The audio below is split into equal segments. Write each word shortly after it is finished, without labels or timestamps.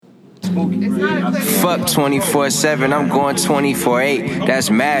Fuck 24/7, I'm going 24/8. That's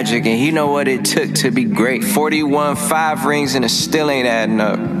magic, and he know what it took to be great. 41 5 rings and it still ain't adding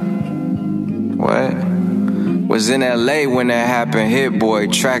up. What? Was in LA when that happened. Hit boy,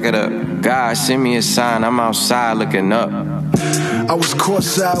 track it up. God, send me a sign, I'm outside looking up. I was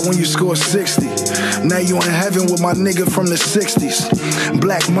courtside when you scored 60. Now you in heaven with my nigga from the 60s.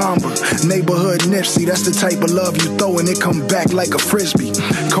 Black Mamba, neighborhood Nipsey. That's the type of love you throw and it come back like a frisbee.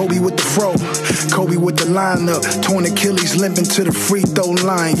 Kobe with the fro, Kobe with the lineup. Torn Achilles limping to the free throw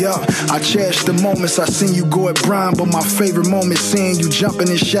line, yeah. I cherish the moments I seen you go at Brian, but my favorite moment seeing you jumping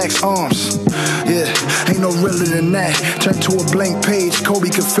in Shaq's arms. Yeah, ain't no realer than that. Turn to a blank page, Kobe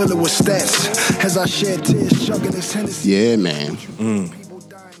could fill it with stats. As I shed tears, chugging his Hennessy. Yeah, man.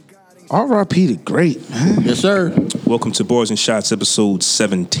 R.I.P. the great, man. Yes, sir. Welcome to Bars and Shots, episode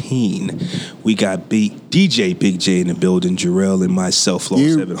 17. We got DJ Big J in the building, Jarrell and myself, Flow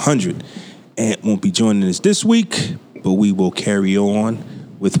 700. Ant won't be joining us this week, but we will carry on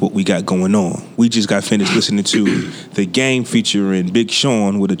with what we got going on. We just got finished listening to The Game featuring Big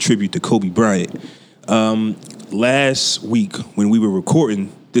Sean with a tribute to Kobe Bryant. Last week, when we were recording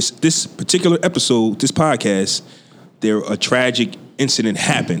this particular episode, this podcast, a tragic incident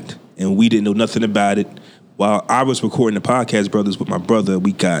happened, and we didn't know nothing about it. While I was recording the podcast, brothers, with my brother,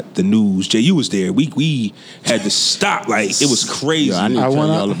 we got the news. Jay, you was there. We had to stop. Like, it was crazy. Yo, I need to tell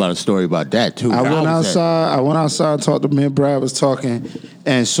y'all about a story about that, too. I went outside, talked to me and Brad was talking,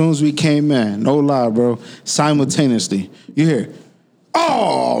 and as soon as we came in, no lie, bro, simultaneously, you hear,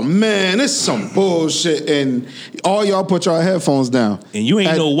 oh, man, this is some bullshit. And all y'all put y'all headphones down. And you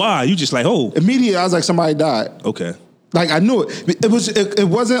ain't know why. You just like, oh. Immediately, I was like, somebody died. Okay. Like, I knew it. It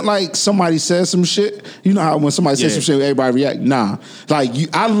wasn't like somebody said some shit. You know how when somebody says some shit, everybody react? Nah. Like,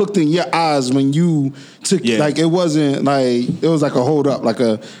 I looked in your eyes when you took, like, it wasn't like, it was like a hold up, like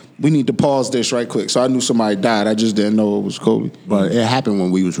we need to pause this right quick. So I knew somebody died. I just didn't know it was Kobe. But it happened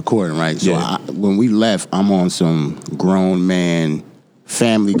when we was recording, right? So when we left, I'm on some grown man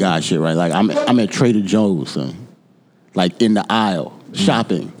Family Guy shit, right? Like, I'm at Trader Joe's, son. Like, in the aisle,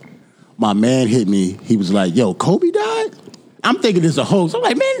 shopping. My man hit me. He was like, yo, Kobe died? I'm thinking this is a hoax. I'm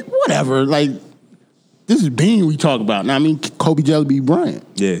like, man, whatever. Like, this is Bean we talk about. Now, I mean, Kobe Jelly B. Bryant.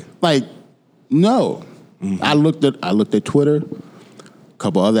 Yeah. Like, no. Mm-hmm. I looked at Twitter, a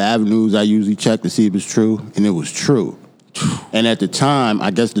couple other avenues I usually check to see if it's true, and it was true. And at the time,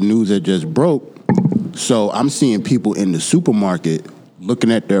 I guess the news had just broke. So I'm seeing people in the supermarket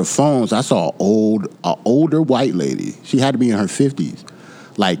looking at their phones. I saw an older white lady. She had to be in her 50s.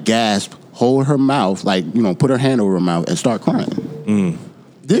 Like, gasp, hold her mouth, like, you know, put her hand over her mouth and start crying.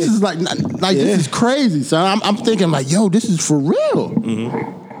 This is like this is crazy, son. I'm thinking like, yo, this is for real.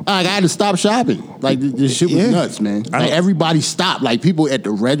 Like, I had to stop shopping. Like, this shit was nuts, man. Like, everybody stopped. Like, people at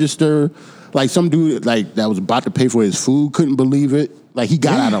the register, like, some dude like that was about to pay for his food couldn't believe it. Like, he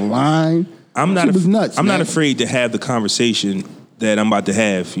got out of line. It was nuts. I'm not afraid to have the conversation that I'm about to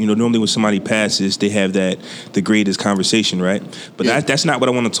have. You know, normally when somebody passes, they have the greatest conversation, right? But that's not what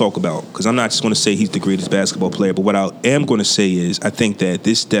I want to talk about, because I'm not just going to say he's the greatest basketball player. But what I am going to say is I think that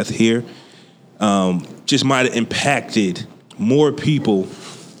this death here just might have impacted more people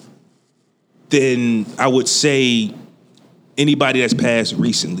than I would say anybody that's passed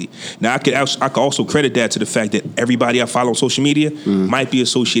recently. Now, I could also credit that to the fact that everybody I follow on social media might be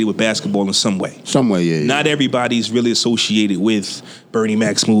associated with basketball in some way. Not everybody's really associated with Bernie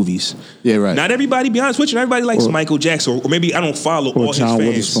Mac's movies. Yeah, right. Not everybody, be honest with you, everybody likes Michael Jackson, or maybe I don't follow all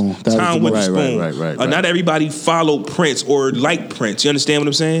his fans. Tom Witherspoon. Right. Not everybody follow Prince or like Prince. You understand what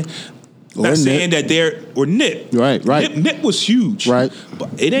I'm saying? Not saying that or Nip. Right. Nip was huge. Right. But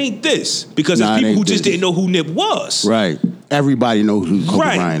it ain't this. Because there's people who just didn't know who Nip was. Right. Everybody knows who Kobe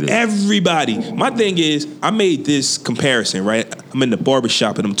Bryant is. Everybody. My thing is, I made this comparison, right? I'm in the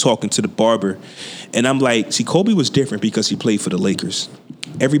barbershop and I'm talking to the barber. And I'm like, see, Kobe was different because he played for the Lakers.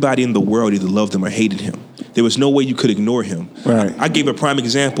 Everybody in the world either loved him or hated him. There was no way you could ignore him. Right. I gave a prime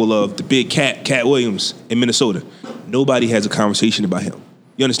example of the big Cat Williams in Minnesota. Nobody has a conversation about him.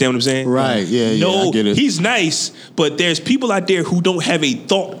 You understand what I'm saying? Right, yeah, I get it. He's nice, but there's people out there who don't have a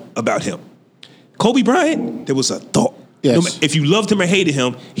thought about him. Kobe Bryant, there was a thought. Yes. If you loved him or hated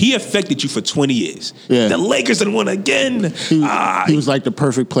him, he affected you for 20 years. Yeah. The Lakers didn't win again. He was like the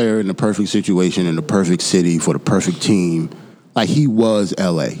perfect player in the perfect situation in the perfect city for the perfect team. Like, he was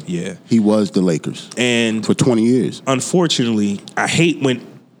L.A. Yeah. He was the Lakers. And for 20 years. Unfortunately, I hate when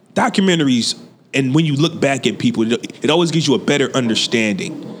documentaries, and when you look back at people, it always gives you a better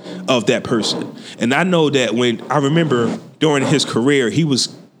understanding of that person. And I know that I remember during his career, he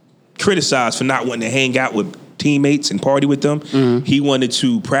was criticized for not wanting to hang out with teammates and party with them. He wanted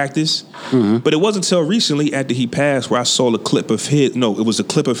to practice. But it wasn't until recently after he passed where I saw a clip of his, no, it was a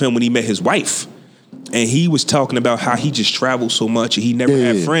clip of him when he met his wife. And he was talking about how he just traveled so much and he never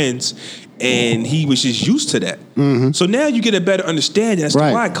had friends. And he was just used to that. So now you get a better understanding as to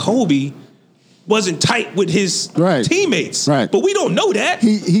why Kobe wasn't tight with his teammates. But we don't know that.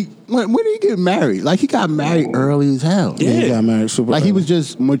 When did he get married? Like, he got married early as hell. Yeah, he got married super Like, early. he was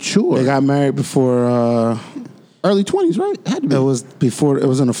just mature. They got married before... early 20s, right? Had to be. It was before... It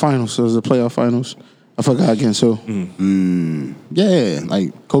was in the finals. It was the playoff finals. I forgot again, so... Yeah,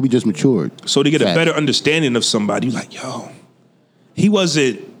 like, Kobe just matured. So to get a better understanding of somebody, you're like, yo, he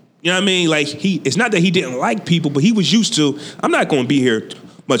wasn't... You know what I mean? Like, it's not that he didn't like people, but he was used to, I'm not going to be here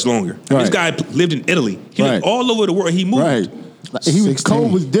much longer. This guy lived in Italy. He lived all over the world. He moved. Cole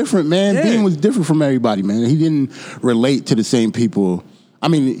was different, man. Being was different from everybody, man. He didn't relate to the same people. I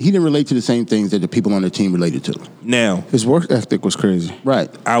mean, he didn't relate to the same things that the people on the team related to. Now, his work ethic was crazy. Right.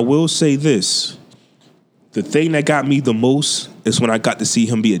 I will say this. The thing that got me the most is when I got to see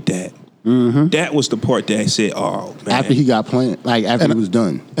him be a dad. That was the part that I said, "Oh man!" After he got playing, like after he was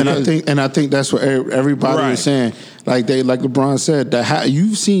done, and I think that's what everybody is saying. Like LeBron said,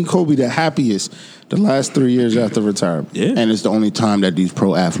 you've seen Kobe the happiest the last 3 years after retirement. Yeah, and it's the only time that these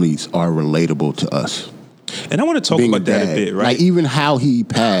pro athletes are relatable to us. And I want to talk about that a bit, right? Like even how he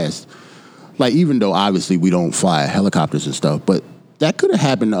passed. Like even though obviously we don't fly helicopters and stuff, but that could have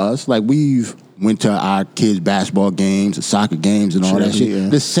happened to us. Like we've went to our kids' basketball games, soccer games, and all that shit. Yeah.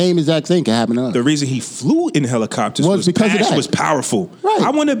 The same exact thing can happen to us. The reason he flew in helicopters was because Ash was powerful. Right. I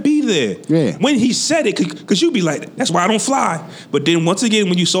want to be there. Yeah. When he said it, because you'd be like, that's why I don't fly. But then once again,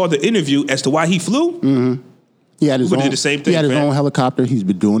 when you saw the interview as to why he flew, he had his own, did the same thing. He had his own helicopter. He's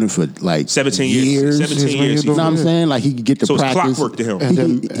been doing it for like 17 years. 17 years. You know what I'm saying? Like he could get to practice. So it's clockwork to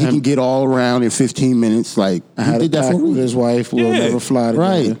him. He can get all around in 15 minutes. Like he did that with his wife. We'll never fly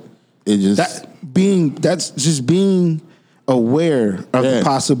together. Right. It just that's just being aware of the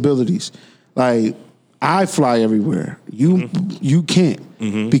possibilities. Like I fly everywhere. You can't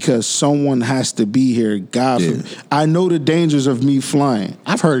because someone has to be here. God, I know the dangers of me flying.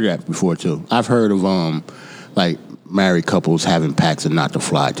 I've heard that before too. I've heard of like married couples having pacts and not to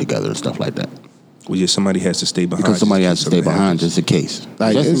fly together and stuff like that. Well, yeah, somebody has to stay behind. Because somebody has to stay behind just in case.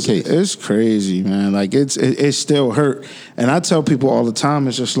 Like just in case. It's crazy, man. Like it still hurt. And I tell people all the time,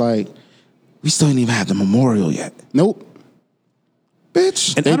 it's just like, we still didn't even have the memorial yet. Nope.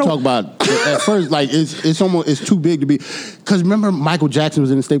 Bitch. And they talk about at first like it's too big to be. Because remember Michael Jackson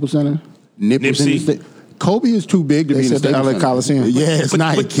was in the Staples Center? Nip was in the Kobe is too big to be in the Staples LA Center. Coliseum. Yeah, it's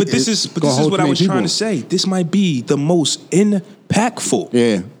not. But this is what I was trying to say. This might be the most impactful.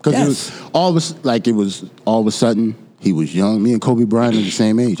 Yeah, because it was all of a sudden he was young. Me and Kobe Bryant are the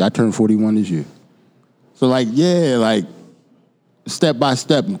same age. I turned 41 this year. So like step by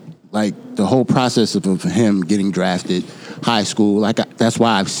step, like the whole process of him getting drafted, high school. That's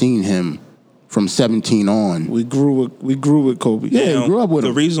why I've seen him from 17 on. We grew with Kobe. Yeah, we grew up with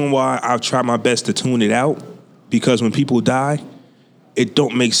him. The reason why I've tried my best to tune it out, because when people die, it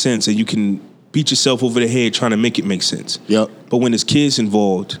don't make sense, and you can beat yourself over the head trying to make it make sense. Yep. But when there's kids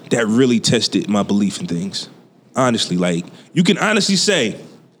involved, that really tested my belief in things. Honestly, like you can honestly say,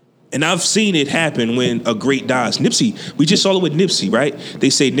 and I've seen it happen when a great dies. Nipsey, we just saw it with Nipsey, right? They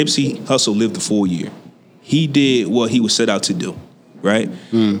say Nipsey Hussle lived the full year. He did what he was set out to do, right?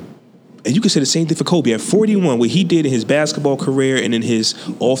 And you can say the same thing for Kobe at 41, what he did in his basketball career and in his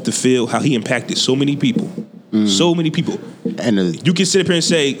off the field, how he impacted so many people. So many people. And you can sit up here and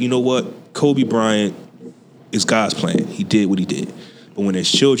say, you know what? Kobe Bryant is God's plan. He did what he did. But when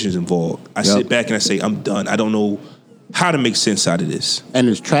there's children involved, I sit back and I say, I'm done. I don't know how to make sense out of this. And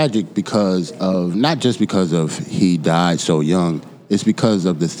it's tragic because of, not just because of he died so young, it's because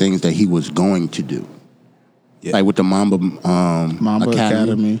of the things that he was going to do. Yeah. Like with the Mamba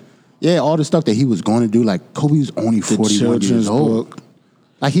Academy. Yeah, all the stuff that he was going to do. Like Kobe was only 41 years old.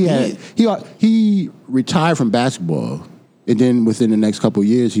 Like he retired from basketball, and then within the next couple of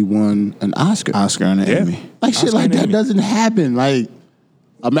years, he won an Oscar and an Emmy. Like shit like that doesn't happen. Like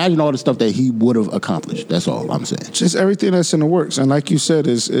imagine all the stuff that he would have accomplished. That's all I'm saying. Just everything that's in the works, and like you said,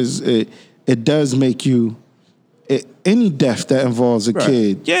 it does make you. Any death that involves a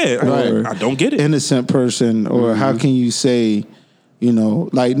kid, I don't get it. Innocent person, or how can you say? You know,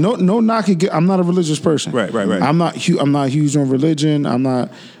 like no knock. I'm not a religious person. Right. I'm not huge on religion. I'm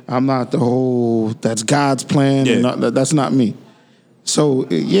not the whole. That's God's plan. Yeah. That's not me. So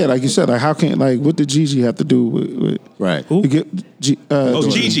like you said, like how can what did Gigi have to do with right? Who? Gigi.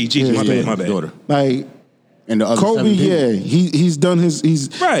 My bad. Daughter. Like and the other Kobe. He's done his.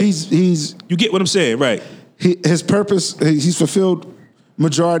 He's right. He's you get what I'm saying, right? his purpose, he's fulfilled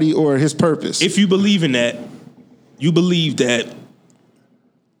majority or his purpose. If you believe in that, you believe that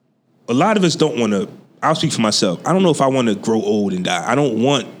a lot of us don't want to. I'll speak for myself. I don't know if I want to grow old and die. I don't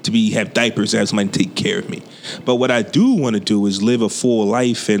want to have diapers and have somebody take care of me. But what I do want to do is live a full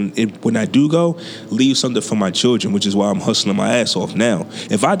life, and when I do go, leave something for my children, which is why I'm hustling my ass off now.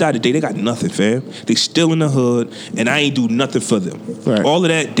 If I die today, they got nothing, fam. They still in the hood, and I ain't do nothing for them. Right. All of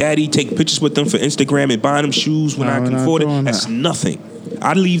that, daddy, take pictures with them for Instagram and buying them shoes when I can afford it, that's nothing.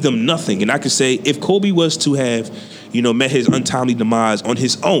 I leave them nothing. And I could say, if Kobe was to have, met his untimely demise on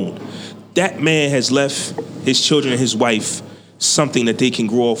his own, that man has left his children and his wife something that they can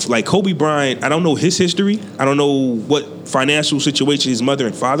grow off. Like Kobe Bryant, I don't know his history. I don't know what financial situation his mother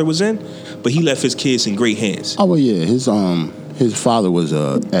and father was in, but he left his kids in great hands. Oh well, yeah. His father was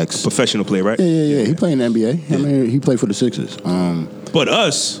ex professional player, right? Yeah. He played in the NBA. Yeah. I mean, he played for the Sixers. But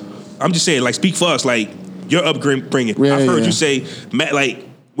us, I'm just saying, like, speak for us. Like your upbringing. Yeah, I've heard you say, Matt, like,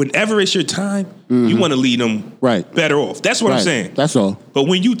 whenever it's your time, you want to lead them better off. That's what I'm saying. That's all. But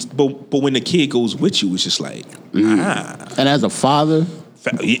when when the kid goes with you, it's just like, And as a father,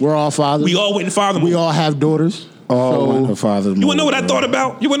 we're all fathers. We all went father. We all have daughters. Oh, father. You want to know what I thought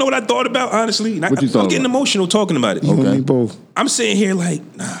about? You want to know what I thought about? Honestly, I'm getting emotional talking about it. Okay. Both. I'm sitting here like,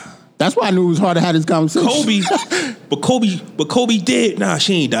 That's why I knew it was hard to have this conversation. Kobe did. Nah,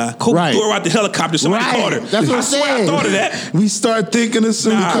 she ain't died. Kobe threw her out the helicopter. Somebody caught her. That's what I'm saying. I thought of that. We start thinking of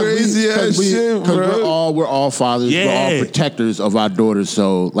some crazy ass shit, bro. We're all fathers. Yeah. We're all protectors of our daughters.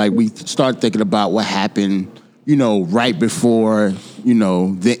 So, like, we start thinking about what happened, right before,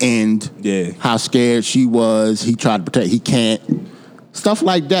 the end. Yeah. How scared she was. He tried to protect. He can't. Stuff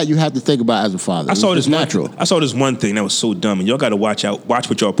like that you have to think about as a father. I saw this natural. I saw this one thing that was so dumb, and y'all got to watch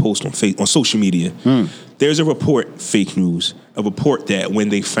what y'all post on social media. There's a report, fake news, a report that when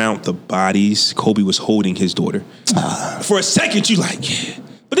they found the bodies, Kobe was holding his daughter. For a second, you like, yeah.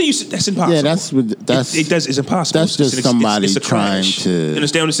 But then you said, that's impossible. Yeah, it's impossible. That's just somebody trying to. You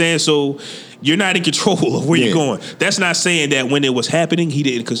understand what I'm saying? So you're not in control of where you're going. That's not saying that when it was happening, he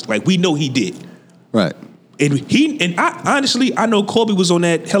didn't, because like we know he did. Right. And I honestly, I know Kobe was on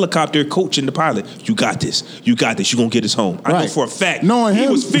that helicopter coaching the pilot. You got this. You're gonna get us home. I know for a fact. Knowing he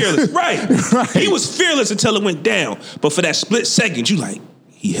him. was fearless. Right. He was fearless until it went down. But for that split second, you like,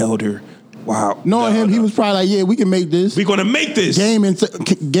 he held her. Wow. Knowing him, he was probably like, yeah, we can make this. We're gonna make this. Game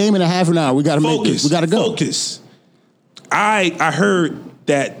in a half an hour. We gotta make this. We gotta go. Focus. I heard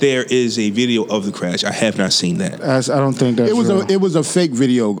that there is a video of the crash. I have not seen that. I don't think that's real. It was a fake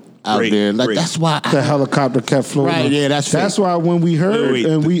video out there. Like that's why the helicopter kept floating. Right, yeah, that's why when we heard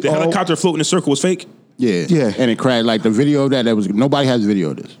and the helicopter floating in a circle was fake? Yeah. And it crashed. Like the video of that was nobody has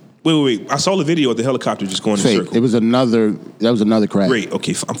video of this. Wait. I saw the video of the helicopter just going in a circle. It was another crash. Great.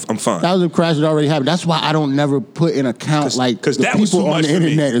 Okay, I'm fine. That was a crash that already happened. That's why I don't never put in account because the people on the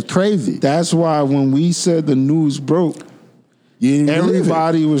internet is crazy. That's why when we said the news broke,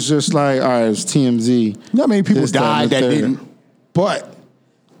 everybody was just like, all right, it's TMZ. You know how many people died that didn't? But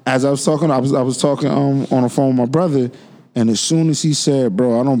as I was talking, I was talking on the phone with my brother, and as soon as he said,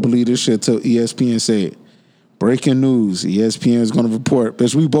 bro, I don't believe this shit till ESPN said, breaking news, ESPN is going to report.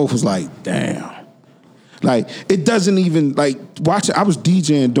 Bitch, we both was like, damn. Like, it doesn't even, like, watch it. I was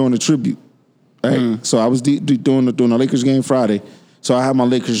DJing during the tribute, right? So I was doing the Lakers game Friday. So I had my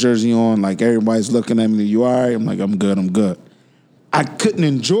Lakers jersey on, like, everybody's looking at me, you all right? I'm like, I'm good. I couldn't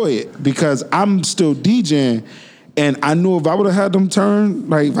enjoy it because I'm still DJing. And I knew if I would have had them turn,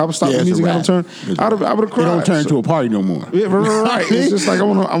 like if I would stop the music and them turn, I would have cried. It don't turn into a party no more. Yeah, right. It's just like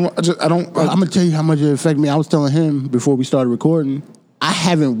I'm gonna tell you how much it affected me. I was telling him before we started recording, I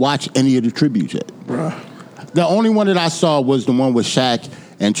haven't watched any of the tributes yet. Bruh. The only one that I saw was the one with Shaq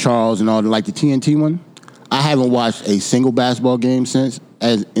and Charles and all, like the TNT one. I haven't watched a single basketball game since,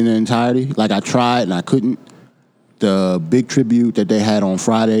 as in the entirety. Like I tried and I couldn't. The big tribute that they had on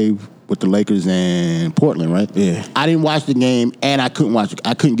Friday with the Lakers and Portland, right? Yeah. I didn't watch the game, and I couldn't watch it.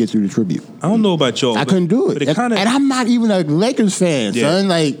 I couldn't get through the tribute. I don't know about y'all. I couldn't do it. And I'm not even a Lakers fan, son.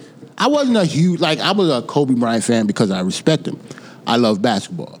 Like, I wasn't a huge, like, I was a Kobe Bryant fan because I respect him. I love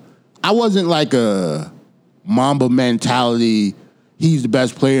basketball. I wasn't like a Mamba mentality, he's the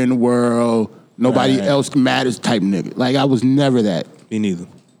best player in the world, nobody else matters type nigga. Like, I was never that. Me neither.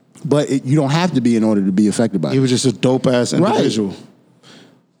 But you don't have to be in order to be affected by it. He was just a dope-ass individual. Right.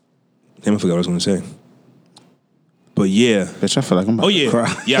 Damn, I forgot what I was going to say. But yeah. Bitch, I feel like I'm about to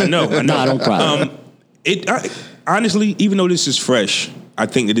cry. Yeah, I know. Nah, don't cry. Honestly, even though this is fresh, I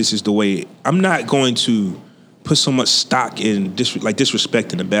think that this is the way. I'm not going to put so much stock in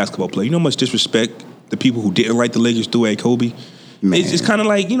disrespecting the basketball player. You know how much disrespect the people who didn't like the Lakers do at Kobe? It's kind of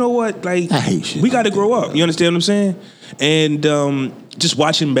like, you know what? Like, I hate shit we like got to that, grow up. You understand what I'm saying? And just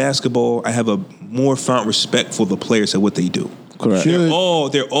watching basketball, I have a more found respect for the players and what they do. Correct.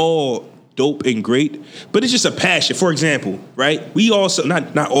 They're all dope and great, but it's just a passion. For example, right? We also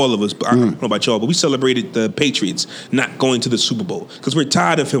not all of us, but I don't know about y'all, but we celebrated the Patriots not going to the Super Bowl because we're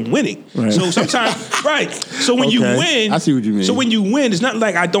tired of him winning. Right. So sometimes, right? So when you win, I see what you mean. So when you win, it's not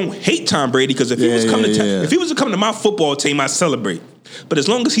like I don't hate Tom Brady because if he was to come to my football team, I celebrate. But as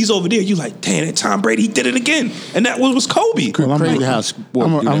long as he's over there, you like, damn, that Tom Brady, he did it again, and that was Kobe. Well, Crazy how sport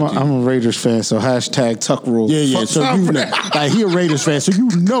do that to you. I'm a Raiders fan, so hashtag Tuck Rule. Yeah. So you know, like he a Raiders fan, so you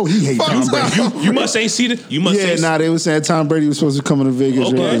know he hates Tom Brady. You must ain't see it. You must. They were saying Tom Brady was supposed to come to Vegas.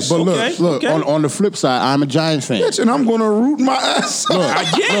 Okay. Raiders. But look. On the flip side, I'm a Giants fan. Bitch, and I'm gonna root my ass.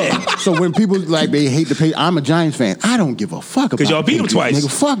 Look, so when people like they hate the Patriots, I'm a Giants fan. I don't give a fuck about because y'all beat them twice.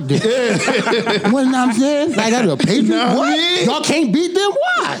 Nigga, fuck them. What I'm saying? Like I do a Patriots. What? Y'all can't beat them?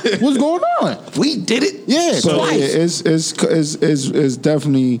 Why? What's going on? We did it. Yeah, So twice. it's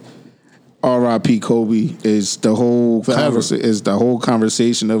definitely R.I.P. Kobe. Is the whole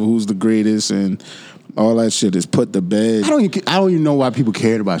conversation of who's the greatest and all that shit is put to bed. I don't even know why people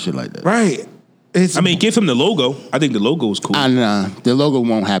cared about shit like that. Right. Give him the logo. I think the logo is cool. Nah, the logo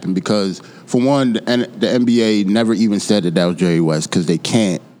won't happen because for one, the NBA never even said that was Jerry West because they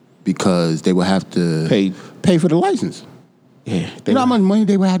can't because they would have to pay for the license. Yeah, you know how much money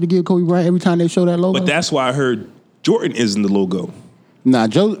they would have to give Kobe Bryant every time they show that logo? But that's why I heard Jordan isn't the logo. Nah,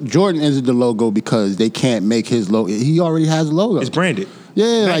 Jordan isn't the logo because they can't make his logo. He already has a logo. It's branded.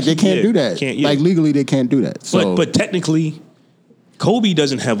 Yeah, like they can't do that. Like legally, they can't do that. So, but technically, Kobe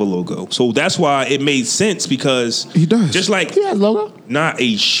doesn't have a logo, so that's why it made sense because he does. Just like he has a logo, not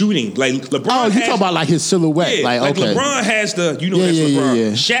a shooting like LeBron. Oh, you talking about like his silhouette? Yeah, like okay. LeBron has the that's LeBron.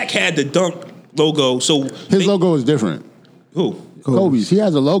 Yeah. Shaq had the dunk logo, so his logo is different. Who? Kobe's. He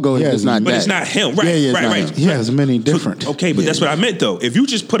has a logo. It's not but that. it's not him. Right, right. He has many different. Okay, but that's what I meant though. If you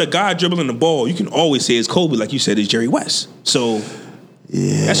just put a guy dribbling the ball, you can always say it's Kobe, like you said, it's Jerry West. So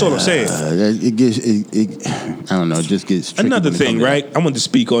that's all I'm saying. I don't know. It just gets tricky. Another thing, right? I want to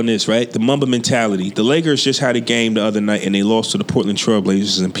speak on this, right? The Mamba mentality. The Lakers just had a game the other night, and they lost to the Portland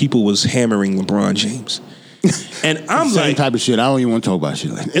Trailblazers, and people was hammering LeBron James. And I'm same like, type of shit. I don't even want to talk about shit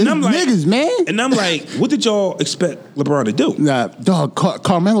like that. And I'm like, niggas, man. And I'm like, what did y'all expect LeBron to do? Nah, dog.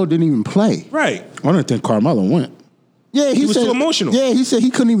 Carmelo didn't even play. Right. I don't think Carmelo went. Yeah, he was too emotional. Yeah, he said he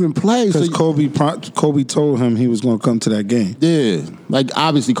couldn't even play because Kobe told him he was going to come to that game. Yeah, like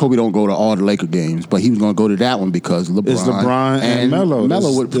obviously Kobe don't go to all the Laker games, but he was going to go to that one because LeBron and Melo.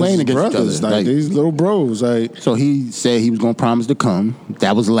 Melo were playing against brothers, each other. like these little bros. Like, so he said he was going to promise to come.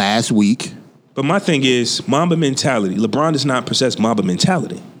 That was last week. But my thing is Mamba mentality. LeBron does not possess Mamba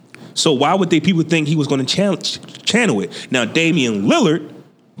mentality. So why would people think he was going to channel it? Now Damian Lillard,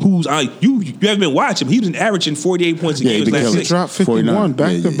 who's you haven't been watching, he was averaging 48 points a game last he dropped 51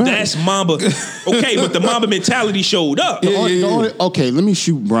 back to back. That's Mamba. Okay, but the Mamba mentality showed up. Okay, let me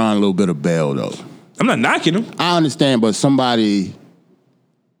shoot Bron a little bit of bail though. I'm not knocking him. I understand, but somebody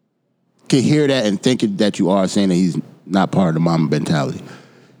could hear that and think that you are saying that he's not part of the Mamba mentality.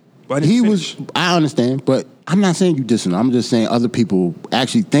 I understand, but I'm not saying you dissing him. I'm just saying other people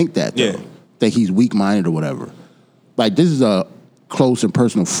actually think that, though, that he's weak-minded or whatever. Like, this is a close and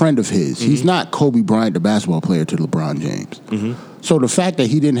personal friend of his. Mm-hmm. He's not Kobe Bryant, the basketball player, to LeBron James. Mm-hmm. So the fact that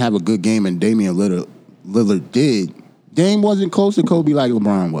he didn't have a good game and Damian Lillard did, Dame wasn't close to Kobe like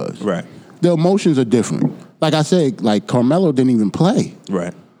LeBron was. Right. The emotions are different. Like I said, like Carmelo didn't even play.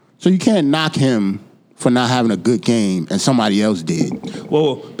 Right. So you can't knock him for not having a good game and somebody else did.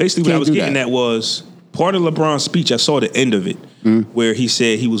 Well, basically what I was getting at was part of LeBron's speech, I saw the end of it, where he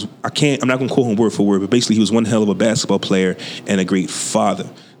said I'm not going to quote him word for word, but basically he was one hell of a basketball player and a great father.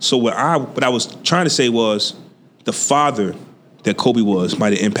 So what I was trying to say was the father that Kobe was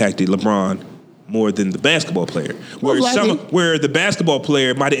might have impacted LeBron more than the basketball player. Where the basketball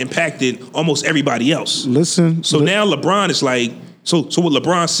player might have impacted almost everybody else. Now LeBron is like, So what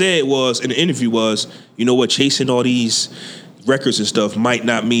LeBron said was in the interview was, you know what, chasing all these records and stuff might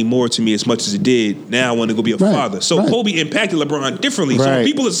not mean more to me as much as it did. Now I want to go be a father. So Kobe impacted LeBron differently. So when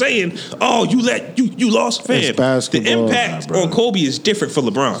people are saying, "Oh, you lost," fam. The impact on Kobe is different for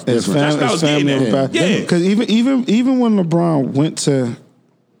LeBron. That's what I was getting at. Yeah, because even when LeBron went to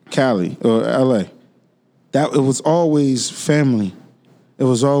Cali or LA, it was always family. It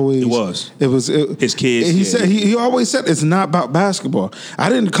was his kids. He said he always said it's not about basketball. I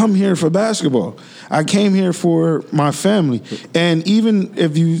didn't come here for basketball. I came here for my family. And even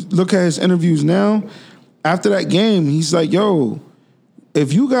if you look at his interviews now, after that game, he's like, "Yo,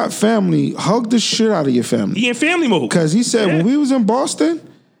 if you got family, hug the shit out of your family. He in family mode. Because he said when we was in Boston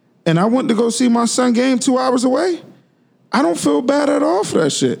and I went to go see my son game 2 hours away, I don't feel bad at all for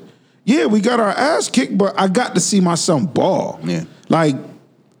that shit. Yeah, we got our ass kicked, but I got to see my son ball. Yeah. Like,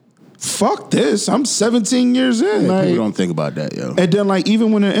 fuck this. I'm 17 years in. Yeah, like, people don't think about that, yo. and then, like,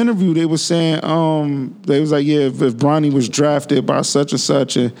 even when in an interview, they was saying, they was like, yeah, if Bronny was drafted by such and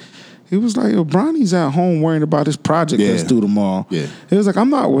such, and he was like, yo, Bronny's at home worrying about his project that's due tomorrow. Yeah. He was like, I'm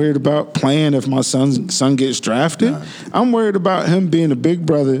not worried about playing if my son gets drafted. Nah. I'm worried about him being a big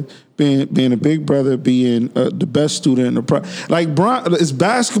brother, being a big brother, being the best student in the like. His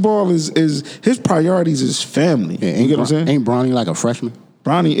basketball is his priorities is family. Yeah, you get what I'm saying? Ain't Bronny like a freshman?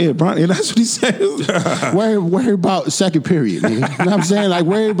 Bronny, that's what he said. worry about second period, man. You know what I'm saying? Like,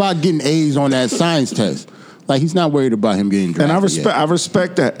 worry about getting A's on that science test. Like, he's not worried about him getting drafted. And I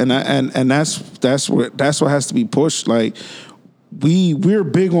respect that, and that's what has to be pushed. Like, we're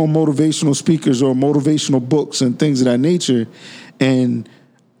big on motivational speakers or motivational books and things of that nature, and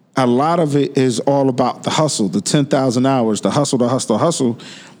a lot of it is all about the hustle, the 10,000 hours, the hustle.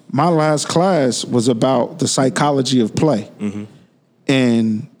 My last class was about the psychology of play. Mm-hmm.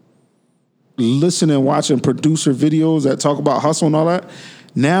 And listening, watching producer videos that talk about hustle and all that.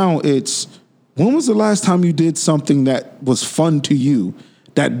 Now it's, when was the last time you did something that was fun to you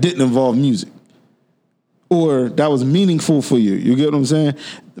that didn't involve music? Or that was meaningful for you? You get what I'm saying?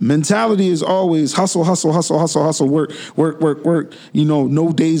 The mentality is always hustle, work. You know,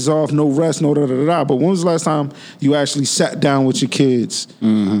 no days off, no rest, no da-da-da-da. But when was the last time you actually sat down with your kids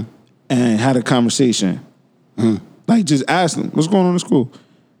and had a conversation? Mm-hmm. Like, just ask them, what's going on in school?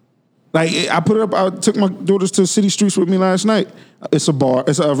 Like, I took my daughters to City Streets with me last night. It's a bar.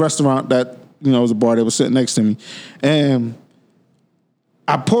 It's a restaurant that, you know, it was a bar that was sitting next to me. And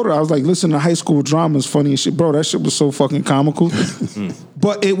I was like, listen to high school drama is funny and shit. Bro, that shit was so fucking comical.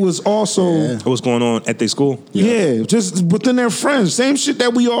 But it was also... What's going on at their school? Yeah, just within their friends. Same shit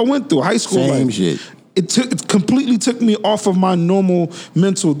that we all went through. High school. Same shit. It completely took me off of my normal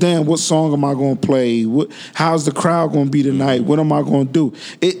mental, damn, what song am I going to play? How's the crowd going to be tonight? What am I going to do?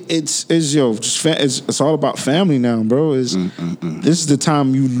 It's all about family now, bro. This is the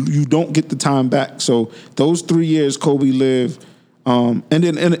time you don't get the time back. So those 3 years Kobe lived,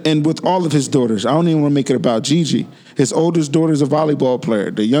 and with all of his daughters, I don't even want to make it about Gigi. His oldest daughter's a volleyball player.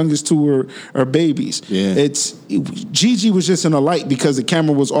 The youngest two are babies. Yeah. Gigi was just in a light because the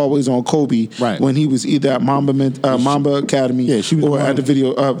camera was always on Kobe when he was either at Mamba Academy or at the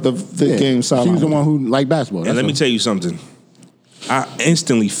video the game sideline. She was the one who liked basketball. And let me tell you something. I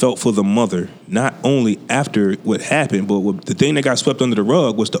instantly felt for the mother, not only after what happened, but the thing that got swept under the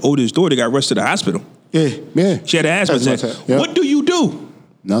rug was the oldest daughter got rushed to the hospital. Yeah. She had an asthma attack. Yep. What do you do?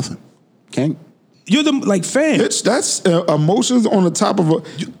 Nothing. Can't. You're the fan. That's emotions on the top of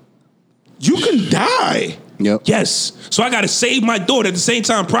you can die. Yep. Yes. So I got to save my daughter at the same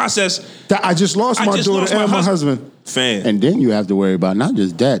time. Process that I just lost my daughter and my husband. Fan. And then you have to worry about not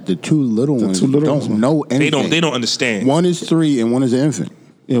just that. The two little ones don't know anything. They don't understand. One is 3 and one is an infant.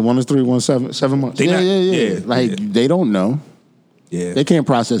 Yeah, one is 3, 1 7 months. They don't know. Yeah. They can't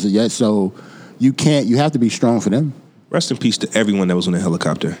process it yet. So you have to be strong for them. Rest in peace to everyone that was on the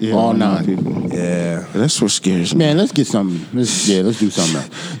helicopter. Yeah, all 9 people. Yeah. That's what scares me. Man, let's get something. Let's do something.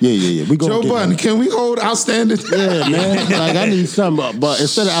 Yeah. We Joe Budden, can we hold outstanding? Yeah, man. Like, I need something. But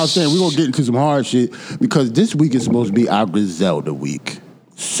instead of outstanding, we're going to get into some hard shit because this week is supposed to be our Griselda week.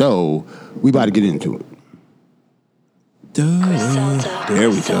 So, we about to get into it. There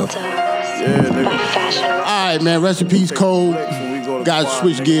we go. All right, man. Rest in peace, Cole. Got to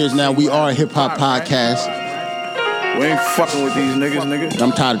switch gears now. We are a hip-hop podcast. We ain't fucking with these niggas.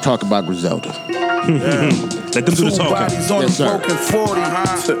 I'm tired of talking about Griselda. Let them do the talking. Yes, sir. Broken 40.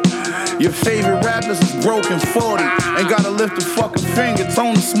 Your favorite rappers is broken 40. Ain't gotta lift a fucking finger.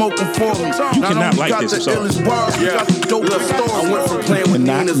 Tony smoking 40. You cannot like this. I'm sorry. Got the dopest stories. I went from playing with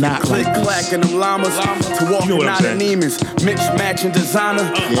Ninas, click clack and them llamas to walking out of Neiman's, mix matching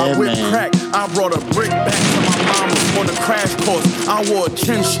designer. I whip crack. I brought a brick back to my mama on a crash course. I wore a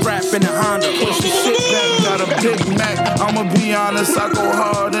chin strap in a Honda. Push the shit back. Got a Big Mac. I'ma be honest. I go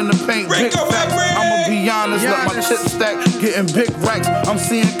hard in the paint. Big facts. I'ma be honest. Let my chip stack. Getting big racks. I'm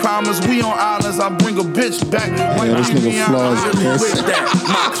seeing commas. We on islands. I bring a bitch back. This nigga flaws with that.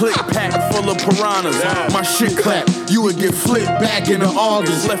 My click pack full of piranhas. My shit clap. You would get flipped back in the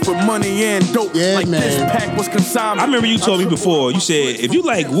August. Left with money and dope. Like this pack was consignment. I remember you told me before. You said if you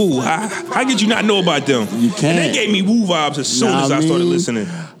like Woo, how could you not know about them? You can't. And that gave me Woo vibes as soon as I started listening.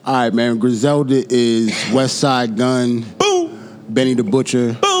 All right, man. Griselda is West Side Gun, boom, Benny the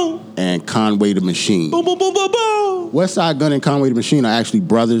Butcher, boom, and Conway the Machine. Boom, boom, boom, boom, boom. Westside Gunn and Conway the Machine are actually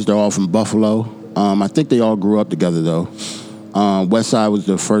brothers. They're all from Buffalo. I think they all grew up together though. Westside was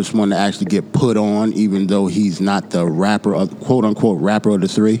the first one to actually get put on, even though he's not the rapper, quote unquote rapper of the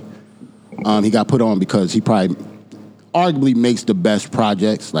three. He got put on because he probably arguably makes the best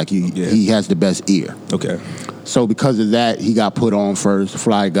projects. Like he has the best ear. Okay. So because of that, he got put on first.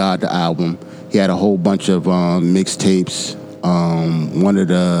 Fly God, the album. He had a whole bunch of mixtapes. One of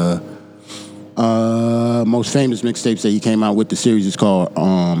the most famous mixtapes that he came out with, the series is called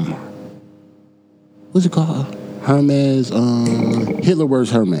what's it called? Hermes. Hitler Wears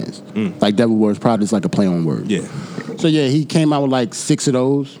Hermes. Like Devil Wears Prada is like a play on words. Yeah. So yeah, he came out with like 6 of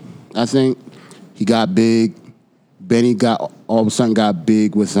those. I think he got big. Benny all of a sudden got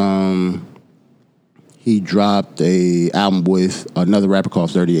big with he dropped a album with another rapper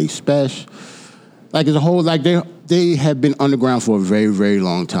called 38 Special. Like as a whole, like they have been underground for a very, very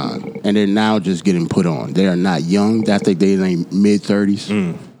long time, and they're now just getting put on. They are not young. I think they're in mid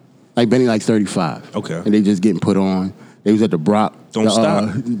 30s. Like Benny, like 35. Okay, and they just getting put on. They was at the Brock. Don't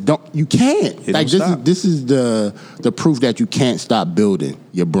stop. You can't. Like this is the proof that you can't stop building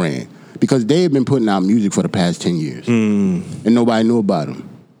your brand, because they have been putting out music for the past 10 years, and nobody knew about them.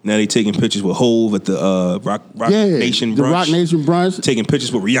 Now they taking pictures with Hove at the Rock Nation brunch. The Rock Nation brunch. Taking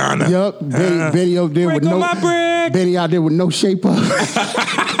pictures with Rihanna. Yup. Benny out there with Benny out there with no shape up.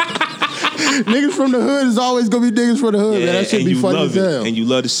 Niggas from the hood is always gonna be niggas from the hood, man. That shit be funny as hell. And you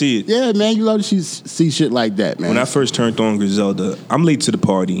love to see it. Yeah, man, you love to see shit like that, man. When I first turned on Griselda, I'm late to the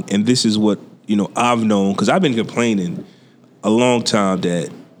party, and this is what I've known, because I've been complaining a long time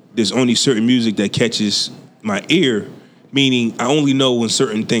that there's only certain music that catches my ear. Meaning, I only know when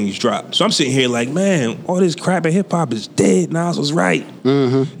certain things drop. So I'm sitting here like, man, all this crap in hip hop is dead. Nas was right.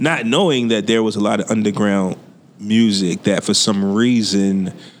 Not knowing that there was a lot of underground music that for some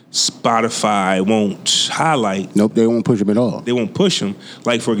reason Spotify won't highlight. Nope, they won't push them at all. They won't push them.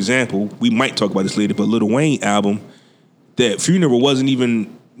 Like, for example, we might talk about this later, but Lil Wayne album, that Funeral wasn't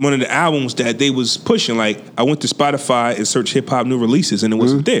even one of the albums that they was pushing. Like, I went to Spotify and searched hip hop new releases, and it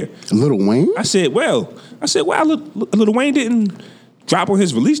wasn't there. Lil Wayne? I said, wow, Lil Wayne didn't drop on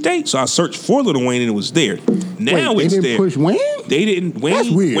his release date, so I searched for Lil Wayne and it was there. Now Wait, it's they didn't there. push Wayne? They didn't. Wayne, That's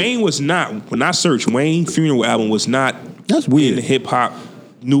weird. Wayne was not. When I searched, Wayne Funeral album was not. That's weird. In the hip hop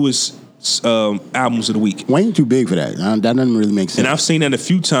newest albums of the week. Wayne too big for that. That doesn't really make sense. And I've seen that a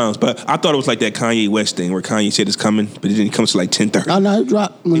few times, but I thought it was like that Kanye West thing where Kanye said it's coming, but it didn't come to like 10:30. Oh no, it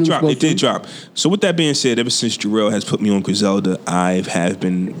dropped. It did drop. So with that being said, ever since Jarrell has put me on Griselda, I have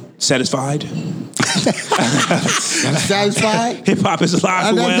been satisfied. Satisfied? Hip hop is alive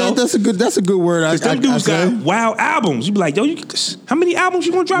and well. That's a good word. Them dudes got wild albums. You be like, yo, how many albums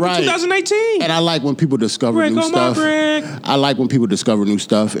you gonna drop in 2018? And I like when people discover new stuff. I like when people discover new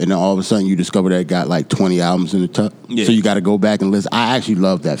stuff, and then all of a sudden you discover that it got like 20 albums in the tuck. Yeah. So you got to go back and listen. I actually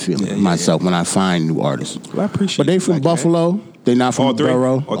love that feeling myself when I find new artists. Well, I appreciate. But they from Buffalo. They're not from the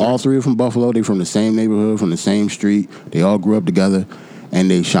borough. All three are from Buffalo. They from the same neighborhood, from the same street. They all grew up together. And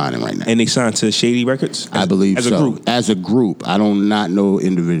they shining right now. And they signed to Shady Records? I believe so. A group? As a group. I don't not know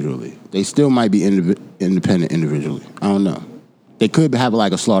individually. They still might be independent individually. I don't know. They could have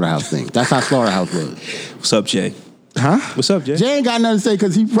like a Slaughterhouse thing. That's how Slaughterhouse was. What's up, Jay? Huh? What's up, Jay? Jay ain't got nothing to say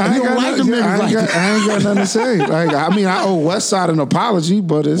because he don't like them niggas like that. I ain't got nothing to say. Like, I mean, I owe Westside an apology,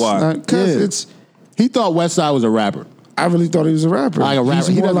 but it's not because it's. He thought Westside was a rapper. I really thought he was a rapper. Like a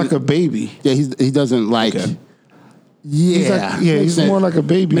rapper. He's more like a baby. Yeah, he doesn't like. Okay. Yeah, he's more like a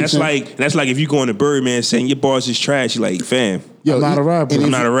baby. That's like if you go on to Birdman saying your bars is trash. You're like, fam, I'm not a rapper.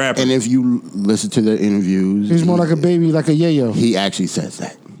 I'm not a rapper. And if you listen to the interviews, he's more like a baby, like a Yayo. He actually says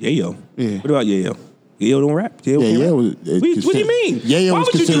that. Yayo. Yeah. What about Yayo? Yayo don't rap. Yayo what do you mean? Yayo was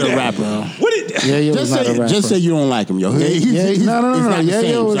considered a rapper. Yayo was not a rapper. Just say you don't like him, yo. No.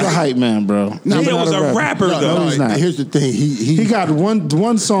 Yayo was a hype man, bro. Yayo was a rapper, though. No, he's not. Here's the thing. He got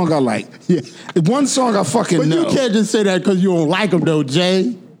one song I like. Yeah. One song I fucking know. But you can't just say that because you don't like him, though,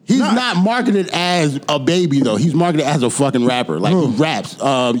 Jay. He's not marketed as a baby, though. He's marketed as a fucking rapper. Like, he raps.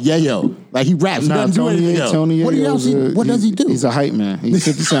 Yayo. Like, he raps. He doesn't do anything else. What does he do? He's a hype man. He's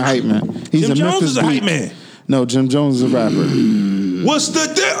 50% hype man. He's Jim Jones is a hype man. No, Jim Jones is a rapper. What's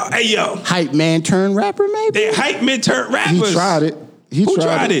the deal? Hey, yo. Hype man turned rapper, maybe? They hype man turned rappers. He tried it. Who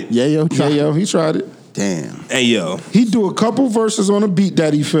tried it? Yayo. He tried it. Damn. Hey, yo. He do a couple verses on a beat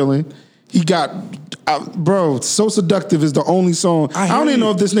that he feeling. He got... bro, So Seductive is the only song. I don't even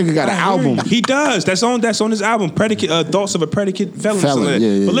know if this nigga got an album. He does. That's on his album. Thoughts of a Predicate Felon.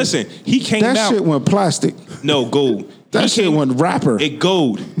 Yeah. But listen, he came out. That shit went plastic. No, gold. That shit went rapper. It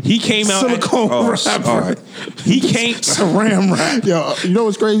gold. He came out silicone rapper. All right. He came Saram rap. Yo, you know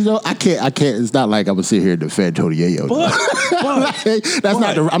what's crazy though? I can't. It's not like I'm gonna sit here and defend Tony Yayo.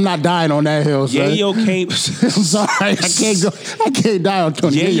 I'm not dying on that hill. Son. Yayo came. I'm sorry. I can't die on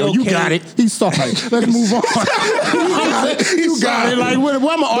Tony Yayo. You got it. He's sorry. Let's move on. You got it. Like what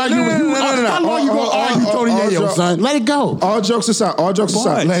am I arguing with you? How long you gonna argue Tony Yayo, son? Let it go. All jokes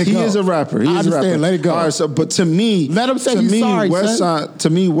aside. He is a rapper. He is a rapper. Let it go. All right. So, but to me, let him say he's sorry.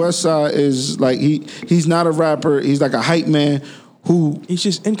 Westside is like he's not a rapper. He's like a hype man who he's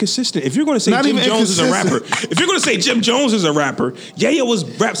just inconsistent. If you're going to say Jim Jones is a rapper,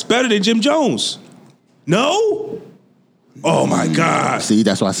 Yayo raps better than Jim Jones. No. Oh my God. See,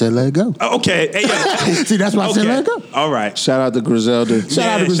 that's why I said let it go. Okay. Hey, see, that's why I said let it go. All right. Shout out to Griselda. Shout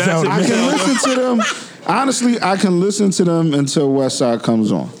out to Griselda. I can listen to them. Honestly, I can listen to them until Westside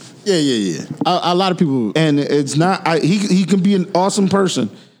comes on. Yeah. A lot of people, and it's not. He can be an awesome person.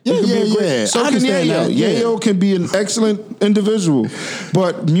 Yeah. So can Yayo. Yayo can be an excellent individual,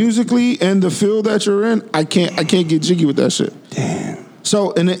 but musically and the field that you're in, I can't get jiggy with that shit. Damn.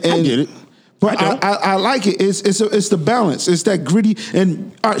 So and I get it. But I like it. It's the balance. It's that gritty.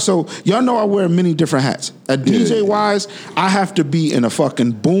 And all right, so y'all know I wear many different hats. At DJ wise, I have to be in a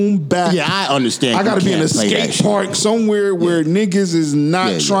fucking boom bap. Yeah, I understand. I got to be in a skate park somewhere where niggas is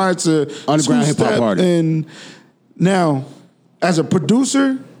not trying to underground hip hop party. And now, as a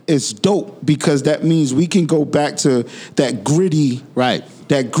producer, it's dope because that means we can go back to that gritty,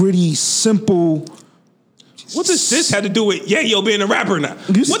 that gritty, simple. What does this have to do with Yayo being a rapper now?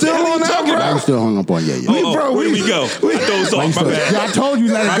 You what still on that, bro? I'm still hung up on Yayo. Bro, where do we go? I dozed off. My bad. Yeah, I told you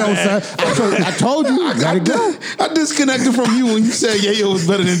let it go, son. I told you let it go. I disconnected from you when you said Yayo was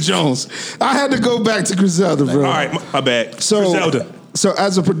better than Jones. I had to go back to Griselda, bro. All right, my bad. Griselda. So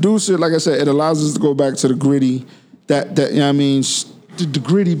as a producer, like I said, it allows us to go back to the gritty, that you know what I mean, the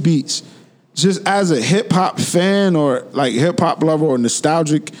gritty beats. Just as a hip hop fan or like hip hop lover or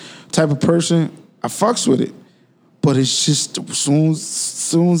nostalgic type of person, I fucks with it. But it's just as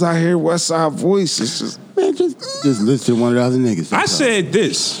soon as I hear Westside voice, it's just man, just listen to one of the other niggas. I said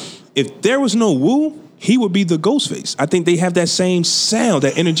this: if there was no Wu, he would be the Ghostface. I think they have that same sound,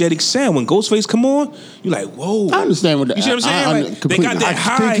 that energetic sound. When Ghostface come on, you're like, whoa. I understand what you see what I'm saying? They got that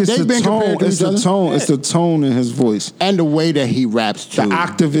high. It's the tone. It's the tone. It's the tone in his voice and the way that he raps too. The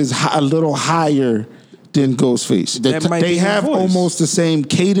octave is a little higher than Ghostface. They have almost the same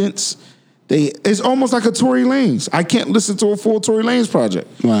cadence. It's almost like a Tory Lanez. I can't listen to a full Tory Lanez project.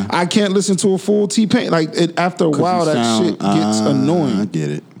 Right. I can't listen to a full T-Pain. Like after a while, that shit gets annoying. I get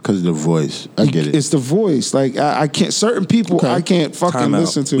it because of the voice. I get it. It's the voice. Like I can't. Certain people I can't fucking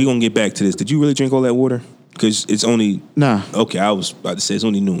listen to. We gonna get back to this. Did you really drink all that water? Because it's only Okay, I was about to say it's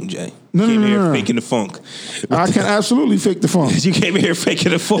only noon, Jay. You came here faking the funk. I can absolutely fake the funk. You came here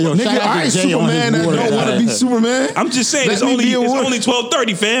faking the funk. Yo, nigga, I ain't Superman that don't want to be Superman. I'm just saying it's only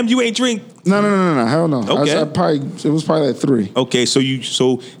 12:30, fam. You ain't drink. No, hell no. Okay. It was probably like 3. Okay,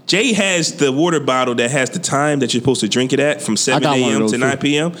 so Jay has the water bottle that has the time that you're supposed to drink it at from 7 a.m. to 9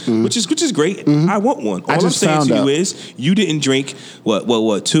 p.m., which is great. I want one. All I'm saying to you is you didn't drink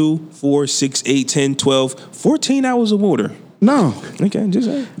what 2, 4, 6, 8, 10, 12, 14 hours of water. No. Okay, just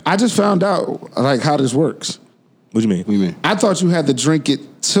saying. I just found out like how this works. What do you mean? I thought you had to drink it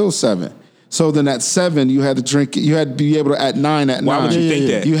till 7. So then at 7, you had to drink it. You had to be able to at 9 at 9. Why would you think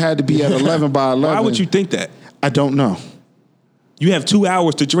that? You had to be at 11 by 11. Why would you think that? I don't know. You have 2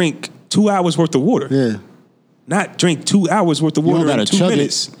 hours to drink 2 hours worth of water. Yeah. Not drink 2 hours worth of water in 2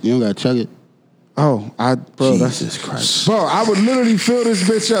 minutes. You don't gotta chug it. Oh, Jesus Christ. Bro, I would literally fill this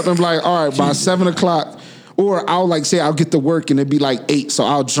bitch up and be like, all right, by 7 o'clock. Or I'll like say I'll get to work and it'd be like 8, so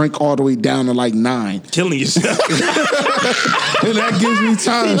I'll drink all the way down to like 9. Killing yourself. And that gives me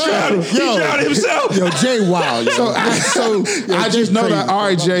time. He shot himself. Yo, Jay, wow. Yo. So I just know that, all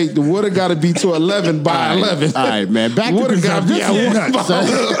right, Jay, the water got to be to 11 by 11. All right, man. Back to the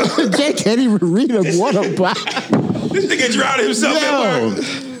Jay can't even read a water bottle. This nigga drowned himself at work.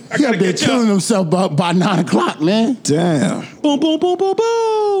 He up there killing himself by 9 o'clock, man. Damn. Boom, boom, boom, boom,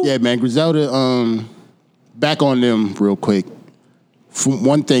 boom. Yeah, man. Griselda, back on them real quick.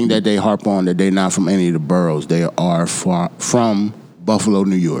 One thing that they harp on that they're not from any of the boroughs. They are from Buffalo,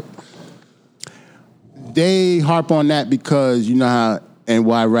 New York. They harp on that because you know how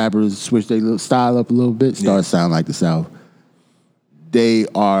NY rappers switch their style up a little bit, start sound like the South. They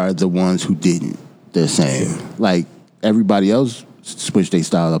are the ones who didn't. They're saying like everybody else switched their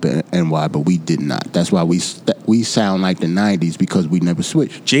style up in NY, but we did not. That's why we sound like the 90s because we never